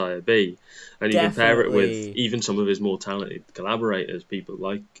like, satire be. And you compare it with even some of his more talented collaborators, people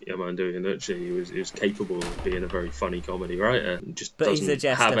like Armando Iannucci, who was capable of being a very funny comedy writer. But he's a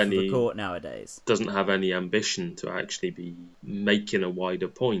jester for the court nowadays. Doesn't have any ambition to actually be making a wider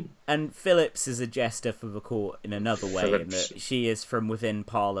point. And Phillips is a jester for the court in another way, in that she is from within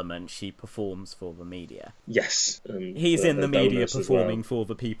Parliament, she performs for the media. Yes. He's in the media performing for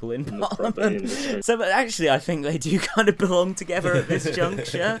the people in Parliament. So, but actually, I think they do kind of belong together at this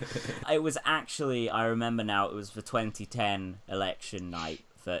juncture. It was actually, I remember now, it was the 2010 election night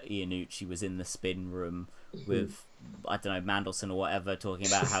that Iannucci was in the spin room with, I don't know, Mandelson or whatever, talking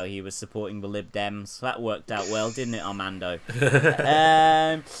about how he was supporting the Lib Dems. That worked out well, didn't it, Armando?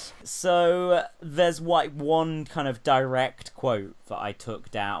 So there's one kind of direct quote that I took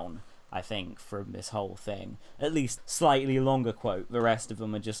down, I think, from this whole thing. At least slightly longer quote. The rest of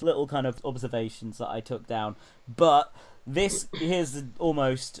them are just little kind of observations that I took down. But here's the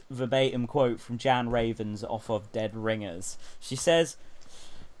almost verbatim quote from Jan Ravens off of Dead Ringers. She says,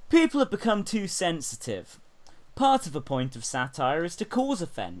 "People have become too sensitive. Part of the point of satire is to cause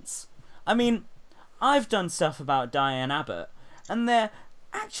offence. I mean, I've done stuff about Diane Abbott, and they're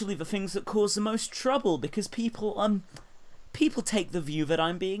actually the things that cause the most trouble because people take the view that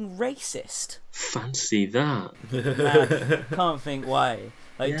I'm being racist." Fancy that. Can't think why.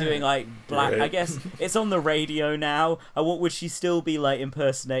 Like doing like black. Right. I guess it's on the radio now. What would she still be like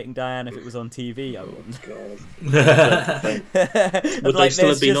impersonating Diane if it was on TV? I wouldn't. Would they still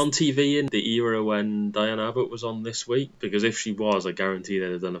have been on TV in the era when Diane Abbott was on This Week? Because if she was, I guarantee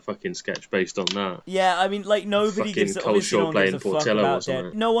they'd have done a fucking sketch based on that. Yeah, I mean, like nobody gives a fuck about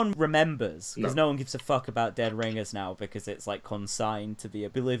Dead. No one remembers because no one gives a fuck about Dead Ringers now because it's like consigned to the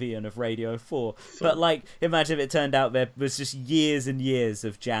oblivion of Radio 4. But like, imagine if it turned out there was just years and years of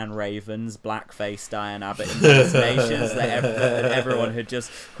of Jan Ravens blackface Diane Abbott impersonations that everyone had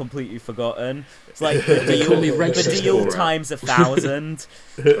just completely forgotten. It's like Baddiel times 1,000.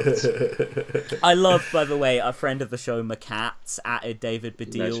 I love, by the way, a friend of the show, McCats, added David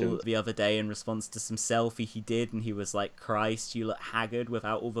Baddiel the other day in response to some selfie he did, and he was like, "Christ, you look haggard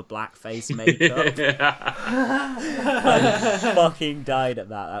without all the blackface makeup." I fucking died at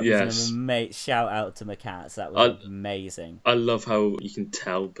that. That was an amazing shout out to McCats. That was amazing. I love how you can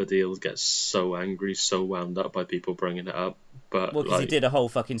tell Baddiel gets so angry, so wound up by people bringing it up. But because he did a whole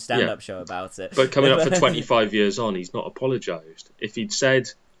fucking stand-up show about it. But coming up for 25 years on, he's not apologised. If he'd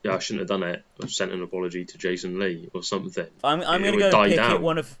said, "Yeah, I shouldn't have done it," or sent an apology to Jason Lee or something, I'm going to go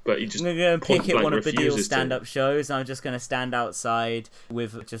and pick it one of Baddiel's stand-up shows. And I'm just going to stand outside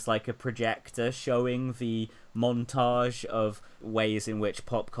with just like a projector showing the montage of ways in which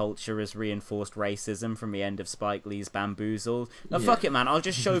pop culture has reinforced racism from the end of Spike Lee's Bamboozled. No, fuck it, man. I'll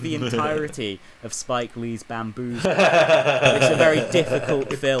just show the entirety of Spike Lee's Bamboozled. It's a very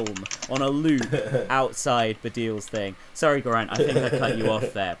difficult film on a loop outside Baddiel's thing. Sorry, Geraint, I think I cut you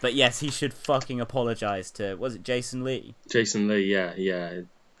off there. But yes, he should fucking apologise to, was it Jason Lee? Jason Lee, yeah.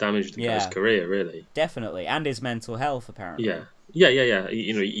 Damaged the guy's career, really. Definitely. And his mental health, apparently. Yeah.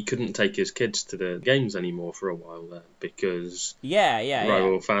 He couldn't take his kids to the games anymore for a while there because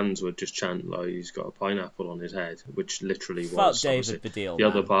rival fans would just chant like he's got a pineapple on his head, which literally was David Baddiel. The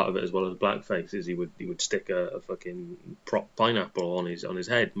other part of it, as well as blackface, is he would stick a fucking prop pineapple on his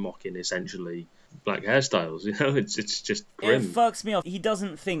head, mocking essentially black hairstyles. It's just grim. It fucks me off. He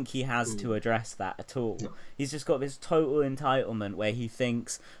doesn't think he has to address that at all. No. He's just got this total entitlement where he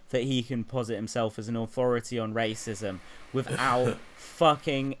thinks that he can posit himself as an authority on racism without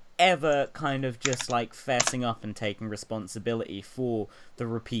fucking ever kind of just like fessing up and taking responsibility for the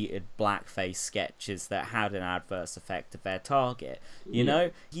repeated blackface sketches that had an adverse effect of their target. You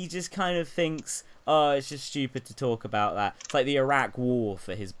know? He just kind of thinks, oh, it's just stupid to talk about that. It's like the Iraq War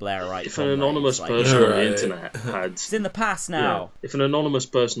for his Blairite. If an anonymous person on the internet had... It's in the past now. If an anonymous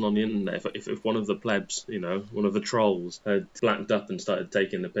person on the internet, if one of the plebs, one of the trolls, had blacked up and started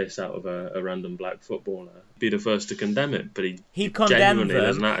taking the piss out of a random black footballer, be the first to condemn it, but he'd condemn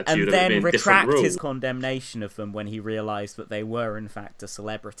them and then retract his condemnation of them when he realised that they were in fact a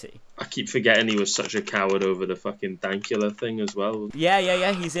celebrity. I keep forgetting he was such a coward over the fucking Dankula thing as well.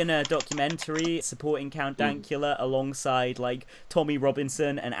 Yeah. He's in a documentary supporting Count Dankula alongside like Tommy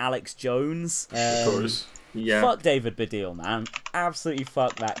Robinson and Alex Jones. Of course. Yeah. Fuck David Baddiel, man. Absolutely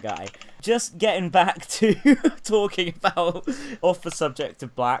fuck that guy. Just getting back to talking about off the subject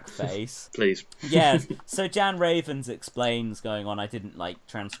of blackface. Please. Yes. So Jan Ravens explains going on. I didn't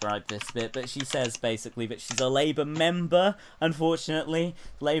transcribe this bit, but she says basically that she's a Labour member. Unfortunately,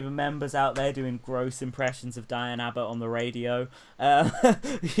 Labour members out there doing gross impressions of Diane Abbott on the radio.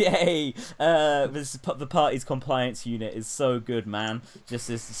 Yay! The party's compliance unit is so good, man. Just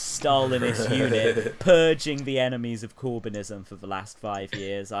this Stalinist unit purging the enemies of Corbynism for the last 5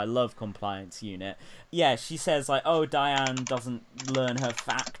 years. I love compliance unit. Yeah, she says oh, Diane doesn't learn her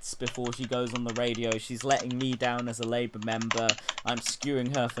facts before she goes on the radio. She's letting me down as a Labour member. I'm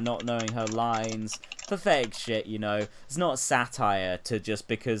skewing her for not knowing her lines. Pathetic shit, It's not satire to just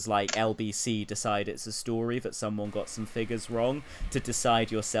because LBC decide it's a story that someone got some figures wrong to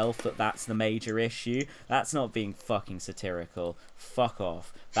decide yourself that that's the major issue. That's not being fucking satirical. Fuck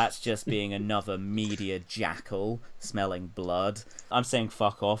off. That's just being another media jackal smelling blood. I'm saying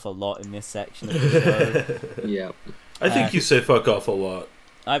fuck off a lot in this section of the show. Yeah. I think you say fuck off a lot.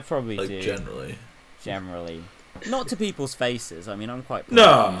 I probably do. Generally. Not to people's faces. I mean, I'm quite...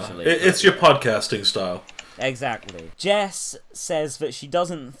 usually, it's your podcasting style. Exactly. Jess says that she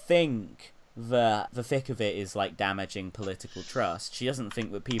doesn't think that the thick of it is damaging political trust. She doesn't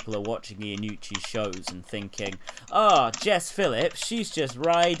think that people are watching the Iannucci shows and thinking, oh, Jess Phillips, she's just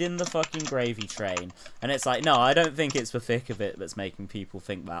riding the fucking gravy train. And it's no, I don't think it's the thick of it that's making people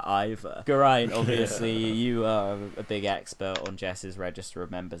think that either. Geraint, obviously, you are a big expert on Jess's Register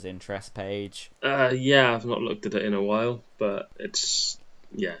of Members interest page. Yeah, I've not looked at it in a while, but it's,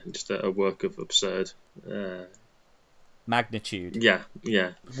 just a work of absurd magnitude.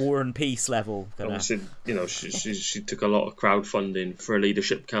 Yeah. War and Peace level. Obviously, she took a lot of crowdfunding for a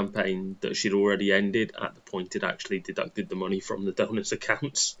leadership campaign that she'd already ended at the point it actually deducted the money from the donors'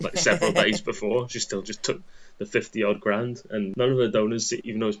 accounts, several days before. She still just took the 50 odd grand, and none of the donors,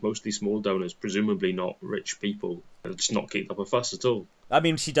 even though it's mostly small donors, presumably not rich people, have just not kicked up a fuss at all. I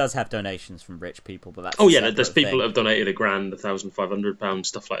mean, she does have donations from rich people, but that's Oh a yeah, separate there's people thing. that have donated £1,000, £1,500,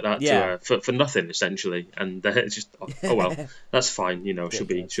 stuff like that, Yeah. to her for nothing essentially, and it's just oh well, that's fine. You know, she'll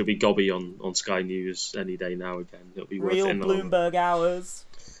be gobby on Sky News any day now again. It'll be worth Real it in the long run. Bloomberg hours,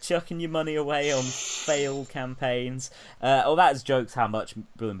 chucking your money away on failed campaigns. That's jokes how much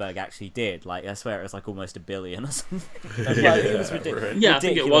Bloomberg actually did. Like, I swear it was like almost $1 billion or something. It was ridiculous. Yeah, I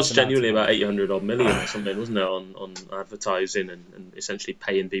think it was ridiculous genuinely amounts about of 800 odd million or something, wasn't it, on advertising and essentially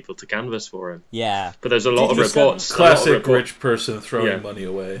paying people to canvass for him. money. Yeah. But there's a lot of you reports. Classic rich person throwing Yeah. money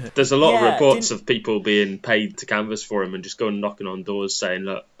away. There's a lot Yeah, of reports of people being paid to canvass for him and just going knocking on doors saying,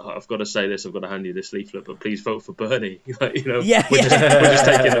 "Look, I've got to say this. I've got to hand you this leaflet, but please vote for Bernie." Like, you know, Yeah, we're yeah. just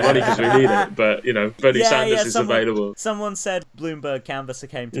taking the money because we need it. But you know, Bernie Sanders is available. Someone said Bloomberg canvasser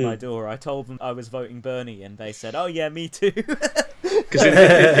came to my door. I told them I was voting Bernie, and they said, "Oh yeah, me too." Because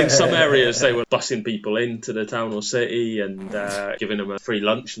in some areas they were bussing people into the town or city and giving them a free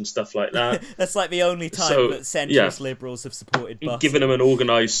lunch and stuff like that. That's like the only time So, that centrist yeah. liberals have supported busing. Giving them an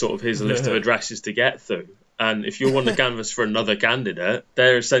organised sort of, here's a list of addresses to get through. And if you want to canvass for another candidate,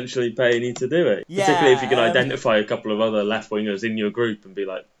 they're essentially paying you to do it. Yeah, Particularly if you can identify a couple of other left-wingers in your group and be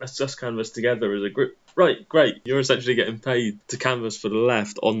like, let's just canvass together as a group. Right, great. You're essentially getting paid to canvass for the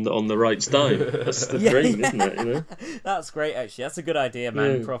left on the right's dime. That's the dream, isn't it? You know? That's great, actually. That's a good idea,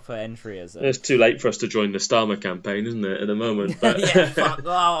 man. Yeah. Proper entryism. It's too late for us to join the Starmer campaign, isn't it, at the moment? But Yeah, fuck.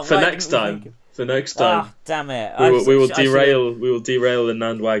 Oh, for why next didn't we time. think- For next time. Ah, damn it. We will derail the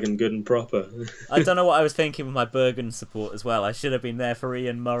Nandwagon good and proper. I don't know what I was thinking with my Bergen support as well. I should have been there for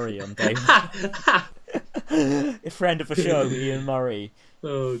Ian Murray on day one. A friend of the show, Ian Murray.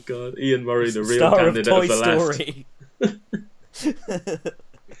 Oh god, Ian Murray, the real Star of candidate Toy of the left. Story.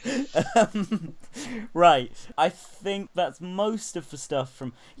 Right, I think that's most of the stuff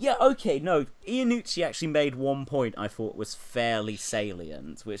from... Yeah, okay, no, Iannucci actually made one point I thought was fairly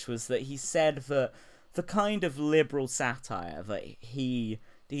salient, which was that he said that the kind of liberal satire that he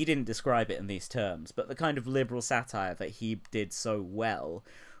didn't describe it in these terms, but the kind of liberal satire that he did so well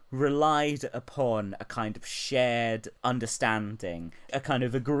relied upon a kind of shared understanding, a kind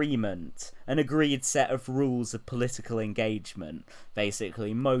of agreement, an agreed set of rules of political engagement.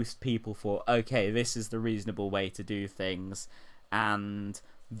 Basically, most people thought, okay, this is the reasonable way to do things, and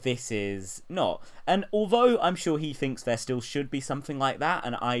this is not. And although I'm sure he thinks there still should be something like that,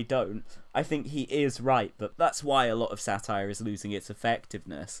 and I don't, I think he is right, but that's why a lot of satire is losing its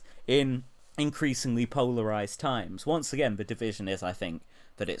effectiveness in increasingly polarised times. Once again, the division is, I think,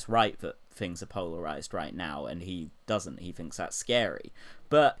 that it's right that things are polarised right now, and he doesn't. He thinks that's scary.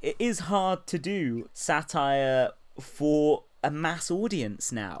 But it is hard to do satire for a mass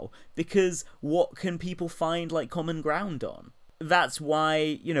audience now, because what can people find like common ground on? That's why,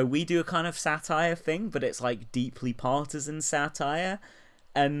 you know, we do a kind of satire thing, but it's like deeply partisan satire,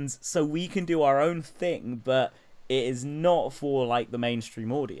 and so we can do our own thing, but it is not for like the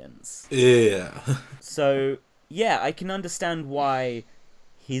mainstream audience. Yeah. So yeah, I can understand why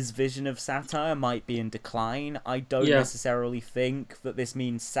his vision of satire might be in decline. I don't necessarily think that this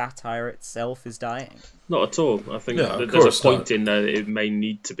means satire itself is dying. Not at all. I think No, that there's a point in there that it may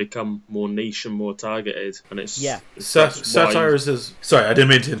need to become more niche and more targeted, and it's Satire is... Sorry, I didn't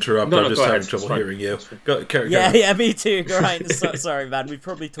mean to interrupt. No, I'm no, just go having ahead. trouble It's fine. hearing you. It's fine. Carry on. Me too. Right, sorry, man. We've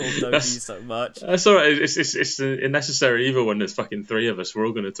probably talked over you so much. That's all right. It's a necessary evil when there's fucking three of us. We're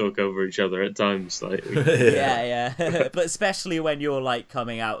all going to talk over each other at times. Like, Yeah. But especially when you're like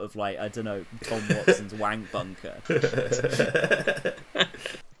coming out of like, I don't know, Tom Watson's wank bunker.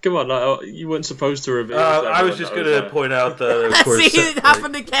 come on, like, you weren't supposed to reveal. I was just going to point out that, of course... See, it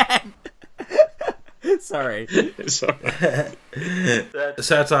happened again. Sorry. Sorry.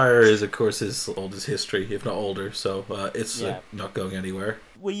 Satire is, of course, as old as history, if not older, so it's Yeah. not going anywhere.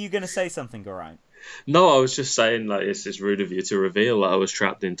 Were you going to say something, Geraint? No, I was just saying, like, it's rude of you to reveal that I was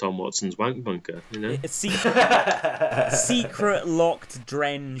trapped in Tom Watson's wank bunker. You know. A secret locked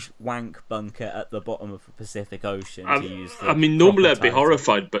Drenge wank bunker at the bottom of the Pacific Ocean. To use the I mean, normally proper I'd be title.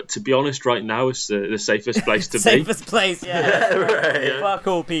 horrified, but to be honest, right now it's the safest place to be. Safest place, yeah. Right. Fuck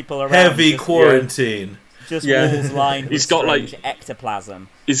all people around. Heavy just, quarantine. Just Yeah. walls lined with He's got, like- strange ectoplasm.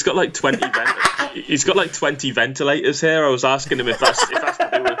 He's got like 20 he's got like 20 ventilators here. I was asking him if that's to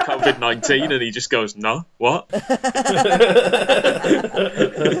do with COVID-19, and he just goes, "No, what?"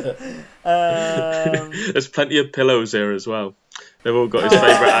 There's plenty of pillows here as well. They've all got his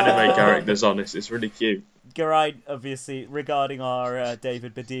favourite anime characters on. It's really cute. Garai, obviously, regarding our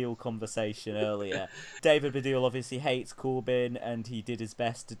David Baddiel conversation earlier, David Baddiel obviously hates Corbyn, and he did his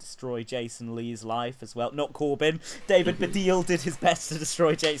best to destroy Jason Lee's life as well. Not Corbyn. David Baddiel did his best to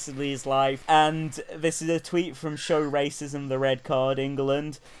destroy Jason Lee's life. And this is a tweet from Show Racism the Red Card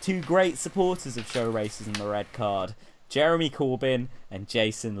England. Two great supporters of Show Racism the Red Card, Jeremy Corbyn and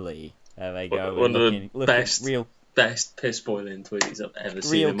Jason Lee. There they go. One of the best piss boiling tweets I've ever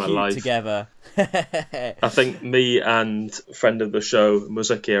seen in my life. Together. I think me and friend of the show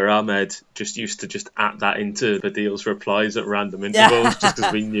Muzakir Ahmed just used to just add that into Baddiel's replies at random intervals just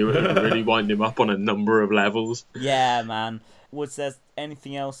because we knew it would really wind him up on a number of levels. Yeah, man. Was there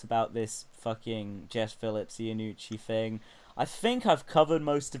anything else about this fucking Jess Phillips Iannucci thing? I think I've covered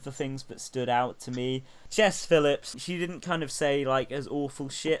most of the things that stood out to me. Jess Phillips, she didn't kind of say, like, as awful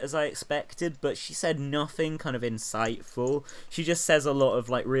shit as I expected, but she said nothing kind of insightful. She just says a lot of,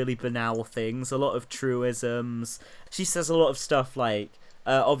 like, really banal things, a lot of truisms. She says a lot of stuff like,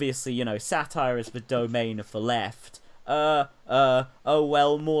 obviously, you know, satire is the domain of the left. Oh,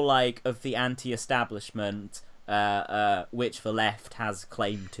 well, more like of the anti-establishment. Which the left has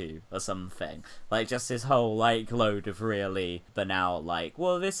claim to, or something. Like, just this whole, like, load of really banal, like,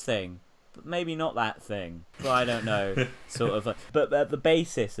 well, this thing, but maybe not that thing. Well, I don't know, sort of. But the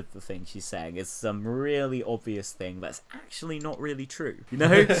basis of the thing she's saying is some really obvious thing that's actually not really true, you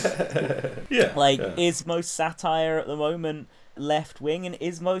know? Yeah. Like, is most satire at the moment left-wing, and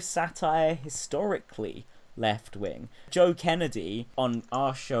is most satire historically left-wing? Joe Kennedy on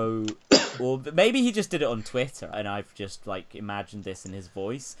our show, or maybe he just did it on Twitter and I've just like imagined this in his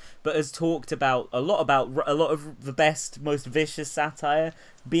voice, but has talked about a lot of the best, most vicious satire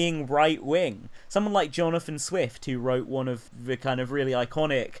being right-wing. Someone like Jonathan Swift, who wrote one of the kind of really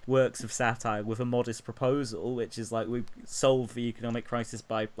iconic works of satire, With a Modest Proposal, which is like, we solve the economic crisis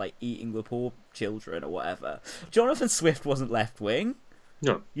by like eating the poor children or whatever. Jonathan Swift wasn't left-wing.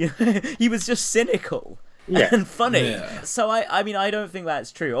 No. He was just cynical. Yeah. And funny. Yeah. So I mean, I don't think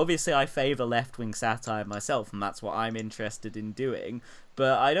that's true. Obviously, I favour left-wing satire myself, and that's what I'm interested in doing.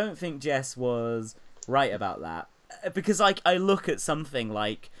 But I don't think Jess was right about that. Because, like, I look at something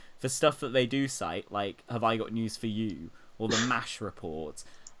like the stuff that they do cite, like Have I Got News for You, or the MASH report.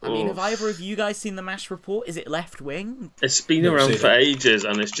 I mean, have either of you guys seen the MASH report? Is it left-wing? It's been around for ages,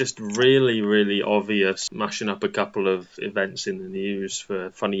 and it's just really, really obvious, mashing up a couple of events in the news for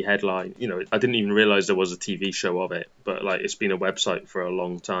a funny headline. You know, I didn't even realise there was a TV show of it, but like, it's been a website for a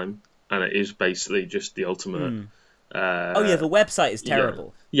long time, and it is basically just the ultimate... oh yeah, the website is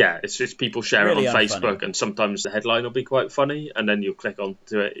terrible. Yeah, it's just people share really it on unfunny. Facebook, and sometimes the headline will be quite funny, and then you'll click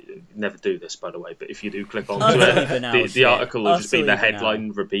onto it. You never do this, by the way, but if you do click onto it, the article will just be the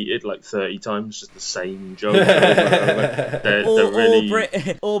headline repeated like 30 times, just the same joke over and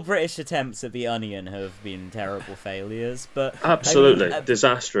over. All British attempts at The Onion have been terrible failures, but absolutely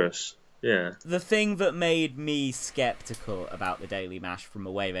disastrous. Yeah. The thing that made me sceptical about the Daily Mash from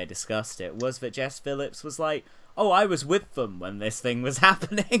the way they discussed it was that Jess Phillips was like, oh, I was with them when this thing was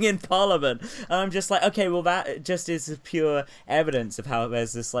happening in Parliament. And I'm just like, okay, well, that just is pure evidence of how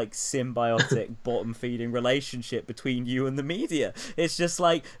there's this, like, symbiotic, bottom-feeding relationship between you and the media. It's just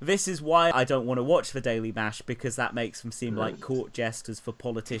like, this is why I don't want to watch the Daily Mash, because that makes them seem like court jesters for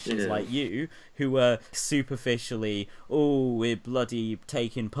politicians like you, who are superficially, oh, we're bloody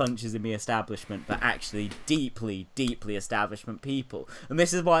taking punches in the establishment, but actually deeply, deeply establishment people. And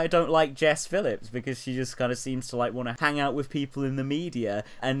this is why I don't like Jess Phillips, because she just kind of seems to like want to hang out with people in the media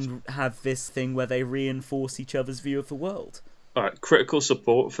and have this thing where they reinforce each other's view of the world. All right, critical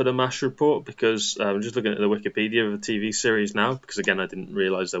support for the MASH report, because I'm just looking at the Wikipedia of the TV series now, because again, I didn't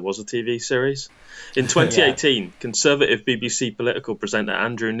realise there was a TV series. In 2018, conservative BBC political presenter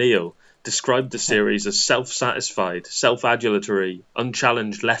Andrew Neil described the series as self-satisfied, self-adulatory,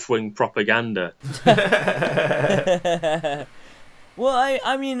 unchallenged left-wing propaganda. Well,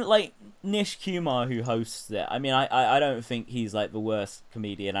 I mean, like, Nish Kumar, who hosts it, I mean, I don't think he's, like, the worst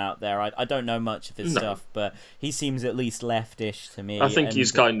comedian out there. I don't know much of his stuff, but he seems at least leftish to me. I think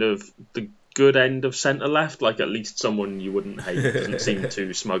he's kind of the good end of centre-left, like, at least someone you wouldn't hate. Doesn't seem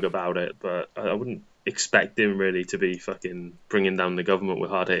too smug about it, but I wouldn't expect him really to be fucking bringing down the government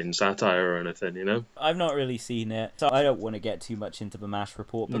with hard-hitting satire or anything, you know? I've not really seen it, so I don't want to get too much into the MASH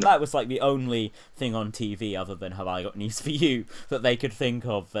report, but that was like the only thing on TV other than Have I Got News for You that they could think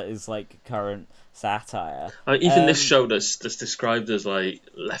of that is like current satire. Even this show that's described as like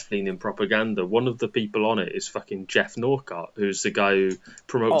left-leaning propaganda, one of the people on it is fucking Jeff Norcott, who's the guy who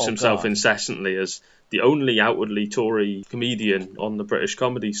promotes himself incessantly as the only outwardly Tory comedian on the British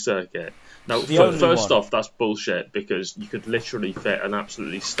comedy circuit. Now, The only first one. off, that's bullshit, because you could literally fit an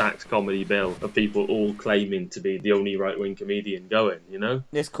absolutely stacked comedy bill of people all claiming to be the only right-wing comedian going, you know?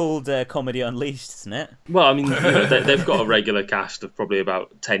 It's called Comedy Unleashed, isn't it? Well, I mean, you know, they've got a regular cast of probably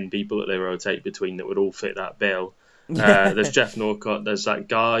about 10 people that they rotate between that would all fit that bill. There's Jeff Norcott, there's that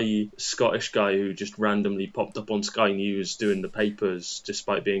guy, Scottish guy who just randomly popped up on Sky News doing the papers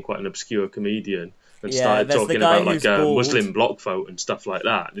despite being quite an obscure comedian, and started there's the talking guy about like who's a bald. Muslim block vote and stuff like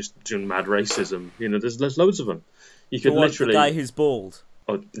that, just doing mad racism. You know, there's loads of them. You could literally... The guy who's bald.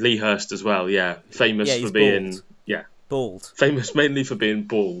 Oh, Lee Hurst as well, yeah. Famous Yeah, for he's being... bald. Yeah. Bald. Famous mainly for being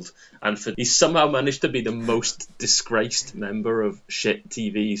bald, and he's somehow managed to be the most disgraced member of shit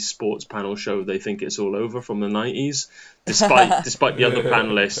TV sports panel show They Think It's All Over from the 90s, despite the other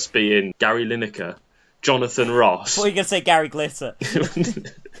panelists being Gary Lineker, Jonathan Ross. What are you going to say, Gary Glitter?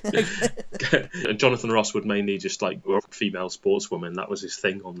 Jonathan Ross would mainly just like work with female sportswomen. That was his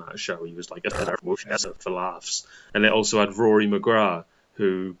thing on that show. He was like a for laughs. And it also had Rory McGrath,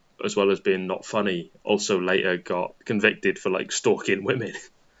 who, as well as being not funny, also later got convicted for like stalking women.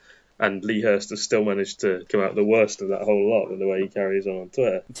 And Lee Hurst has still managed to come out the worst of that whole lot with the way he carries on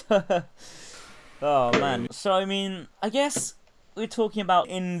Twitter. Oh, man. So, I mean, I guess we're talking about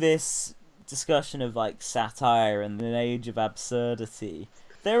in this discussion of like satire and an age of absurdity,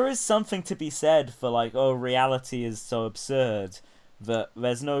 there is something to be said for like, oh, reality is so absurd that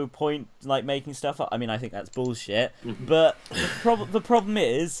there's no point like making stuff up. I mean, I think that's bullshit, but the problem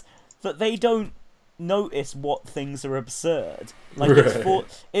is that they don't notice what things are absurd. Like,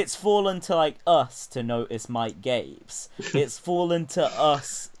 it's fallen to like us to notice Mike Gapes. It's fallen to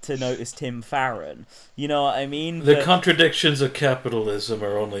us to notice Tim Farron. You know what I mean? The contradictions of capitalism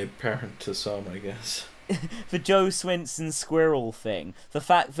are only apparent to some, I guess. The Joe Swinson squirrel thing. The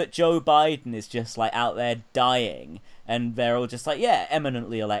fact that Joe Biden is just like out there dying and they're all just like, yeah,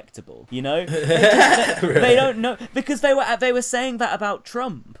 eminently electable, you know? They don't know, because they were saying that about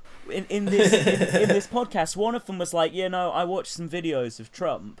Trump. In this podcast, one of them was like, you know, I watched some videos of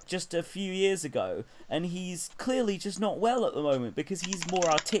Trump just a few years ago, and he's clearly just not well at the moment because he's more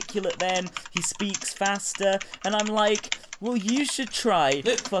articulate then, he speaks faster, and I'm like, well, you should try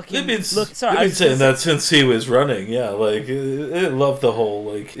fucking... They've been saying that since he was running, yeah, like, I love the whole,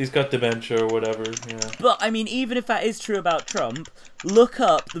 like, he's got dementia or whatever, yeah. But, I mean, even if that is true about Trump, look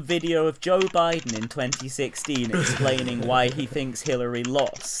up the video of Joe Biden in 2016 explaining why he thinks Hillary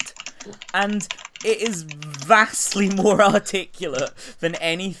lost. And it is vastly more articulate than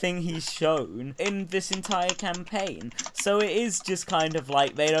anything he's shown in this entire campaign. So it is just kind of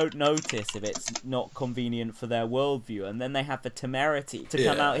like they don't notice if it's not convenient for their worldview, and then they have the temerity to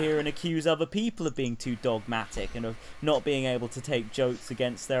come out here and accuse other people of being too dogmatic and of not being able to take jokes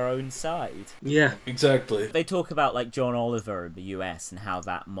against their own side. Yeah, exactly. They talk about like John Oliver in the US and how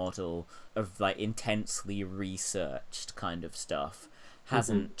that model of like intensely researched kind of stuff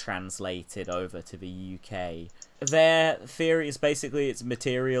hasn't translated over to the UK. Their theory is basically it's a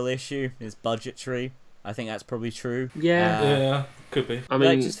material issue, it's budgetary. I think that's probably true. Yeah, could be. I mean,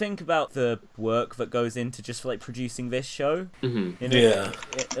 like, just think about the work that goes into just like producing this show. In a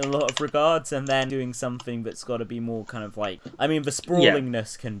lot of regards, and then doing something that's got to be more kind of like, I mean, the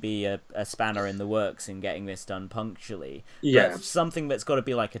sprawlingness can be a spanner in the works in getting this done punctually. But something that's got to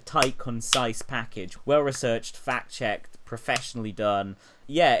be like a tight, concise package, well researched, fact checked, professionally done.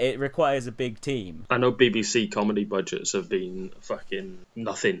 Yeah, it requires a big team. I know BBC comedy budgets have been fucking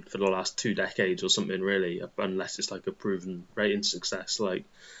nothing for the last 2 decades or something, really, unless it's like a proven rating success, like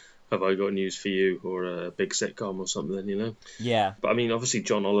Have I Got News for You or a big sitcom or something, you know? Yeah. But I mean, obviously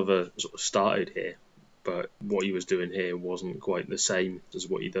John Oliver sort of started here, but what he was doing here wasn't quite the same as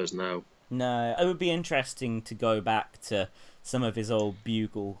what he does now. No, it would be interesting to go back to some of his old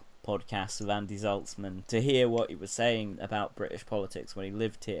Bugle podcast with Andy Zaltzman to hear what he was saying about British politics when he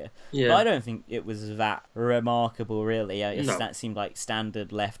lived here. Yeah. But I don't think it was that remarkable, really. No. That seemed like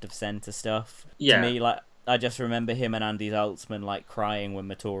standard left of centre stuff Yeah. to me. Like, I just remember him and Andy Zaltzman like crying when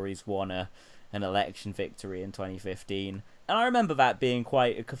the Tories won an election victory in 2015. And I remember that being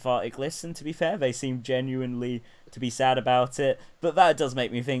quite a cathartic listen, to be fair. They seemed genuinely to be sad about it. But that does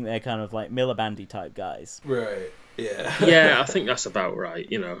make me think they're kind of like Milibandy type guys. Right. Yeah. Yeah, I think that's about right,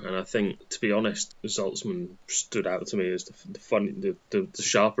 you know, and I think, to be honest, Zaltzman stood out to me as the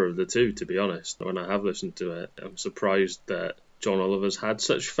sharper of the two, to be honest. When I have listened to it, I'm surprised that John Oliver's had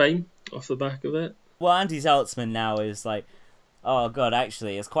such fame off the back of it. Well, Andy Zaltzman now is like, oh god,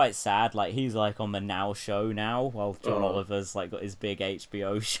 actually, it's quite sad. Like, he's like on the Now show now, while John Oliver's like got his big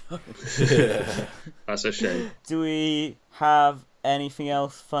HBO show. Yeah. That's a shame. Do we have anything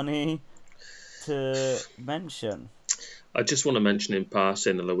else funny? to mention? I just want to mention in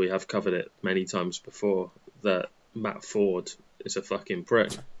passing, although we have covered it many times before, that Matt Ford is a fucking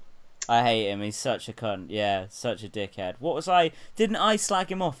prick. I hate him. He's such a cunt. Yeah, such a dickhead. Didn't I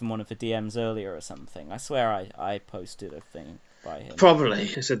slag him off in one of the DMs earlier or something? I swear I posted a thing by him. Probably.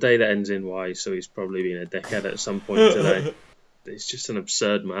 It's a day that ends in Y, so he's probably been a dickhead at some point today. He's just an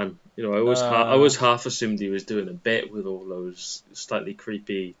absurd man. You know, I always half assumed he was doing a bit with all those slightly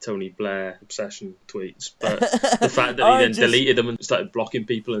creepy Tony Blair obsession tweets, but the fact that he then deleted them and started blocking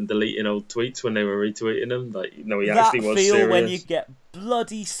people and deleting old tweets when they were retweeting them, like, you know, he actually was serious. That feel when you get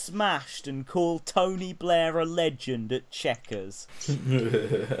bloody smashed and call Tony Blair a legend at Checkers.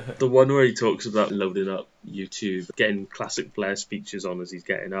 The one where he talks about loading up YouTube, getting classic Blair speeches on as he's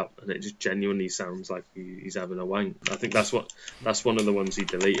getting up, and it just genuinely sounds like he's having a wank. I think that's one of the ones he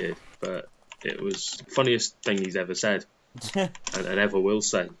deleted, but it was the funniest thing he's ever said and ever will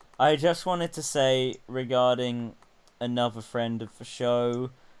say. I just wanted to say regarding another friend of the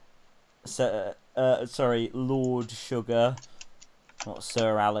show, Lord Sugar, not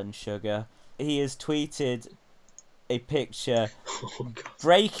Sir Alan Sugar. He has tweeted a picture,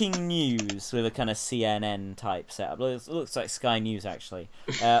 breaking news with a kind of CNN type setup. It looks like Sky News actually.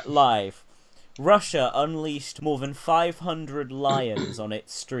 Live. Russia unleashed more than 500 lions on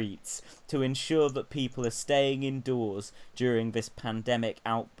its streets to ensure that people are staying indoors during this pandemic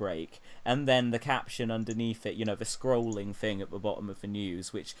outbreak. And then the caption underneath it, you know, the scrolling thing at the bottom of the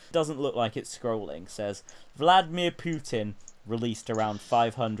news, which doesn't look like it's scrolling, says, Vladimir Putin released around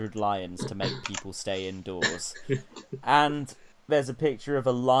 500 lions to make people stay indoors. And there's a picture of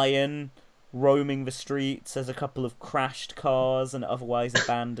a lion roaming the streets. There's a couple of crashed cars and otherwise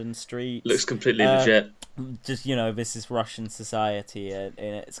abandoned streets. Looks completely legit. Just, you know, this is Russian society in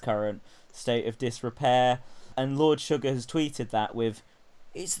its current state of disrepair. And Lord Sugar has tweeted that with,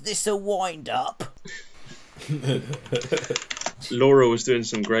 "Is this a wind-up?" Laura was doing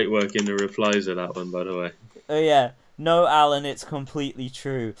some great work in the replies of that one, by the way. Oh, yeah. No, Alan, it's completely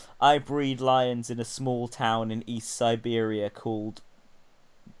true. I breed lions in a small town in East Siberia called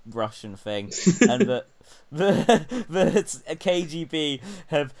Russian thing, and the KGB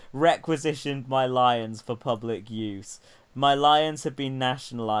have requisitioned my lions for public use. My lions have been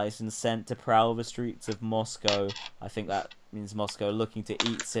nationalized and sent to prowl the streets of Moscow. I think that means Moscow, looking to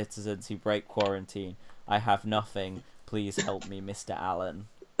eat citizens who break quarantine. I have nothing. Please help me, Mr. Allen.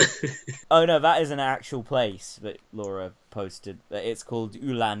 Oh no, that is an actual place that Laura posted. It's called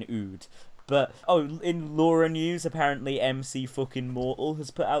Ulan Ud. But, in Laura News, apparently MC fucking Mortal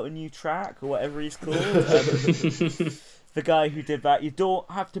has put out a new track, or whatever he's called. The guy who did that, you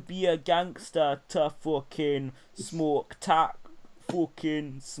don't have to be a gangster to fucking smoke tack.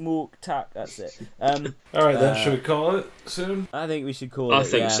 That's it. Alright then, should we call it soon? I think we should call it, I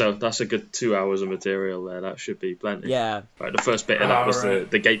think so. That's a good 2 hours of material there. That should be plenty. Yeah. Right, the first bit of that was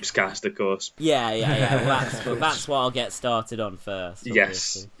the Gapes cast, of course. Yeah. Well, that's what I'll get started on first.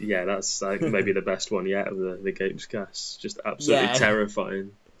 Yes. Yeah, that's maybe the best one yet of the Gapes cast. Just absolutely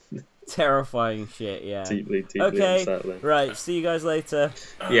terrifying. Terrifying shit, yeah. Deeply okay, unsettling. Right, see you guys later.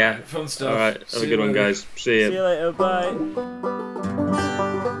 Yeah. Fun stuff. Alright, have a good one, guys. See you. See you later, bye.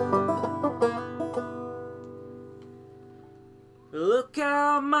 Look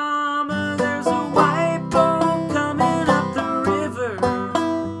out, mama, there's a white boat coming up the river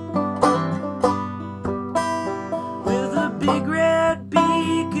with a big red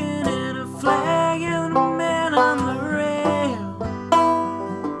beacon and a flag and a man on the rail.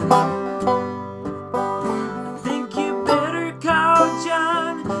 I think you better call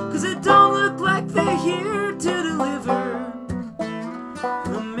John, 'cause it don't look like they're here to deliver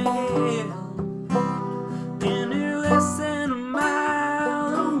the mail. In less than a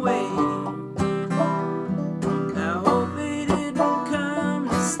mile away.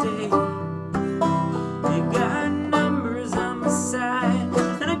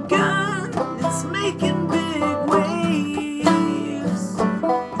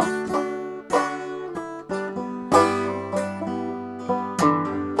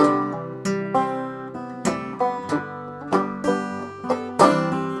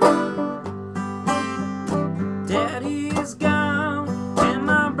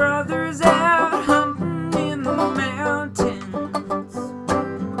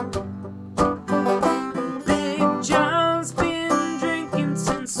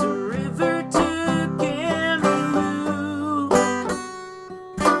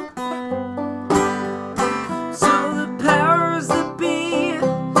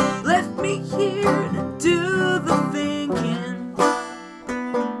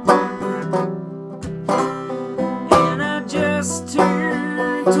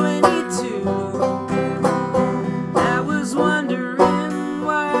 22. I was wondering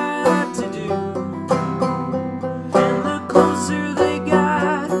what to do. And the closer they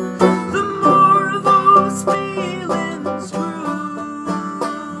got, the more those feelings grew.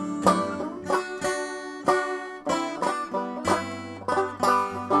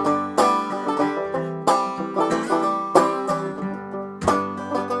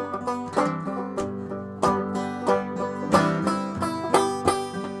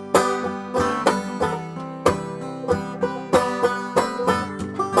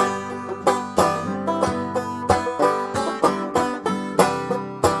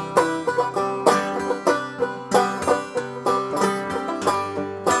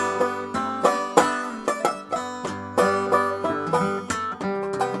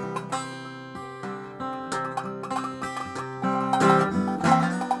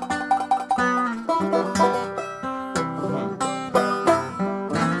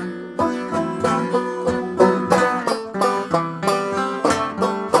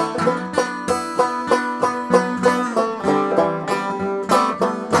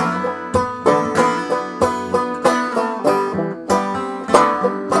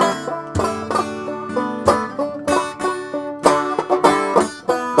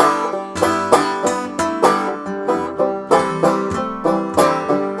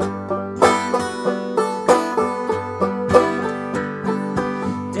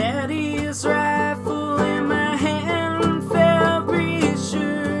 Daddy's rifle in my hand felt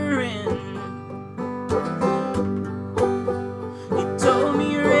reassuring. He told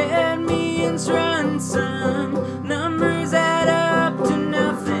me red means run, son. Numbers add up to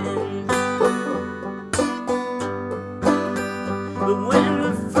nothing. But when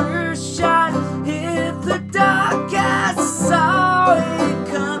the first shot hit the dark, I saw it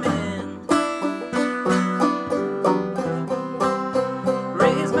coming.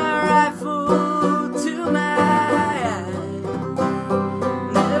 Raise my rifle to my eye.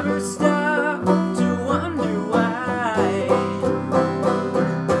 Never stop to wonder why.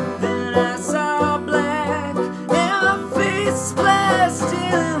 Then I saw black and a face splashed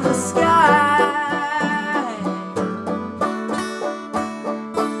in the sky.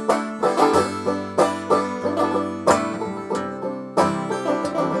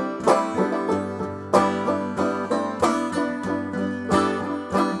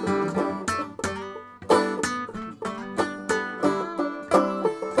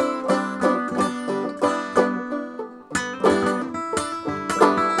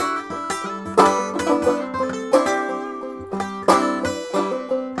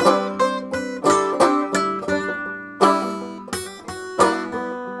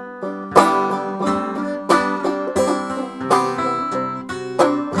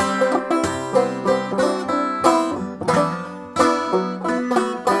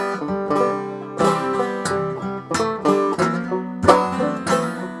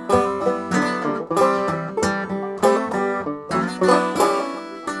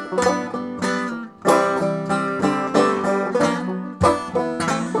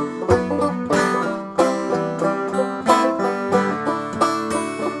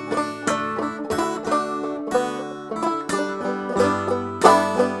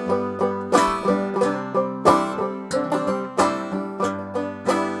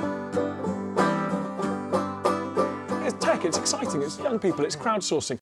 It's tech, it's exciting, it's young people, it's crowdsourcing.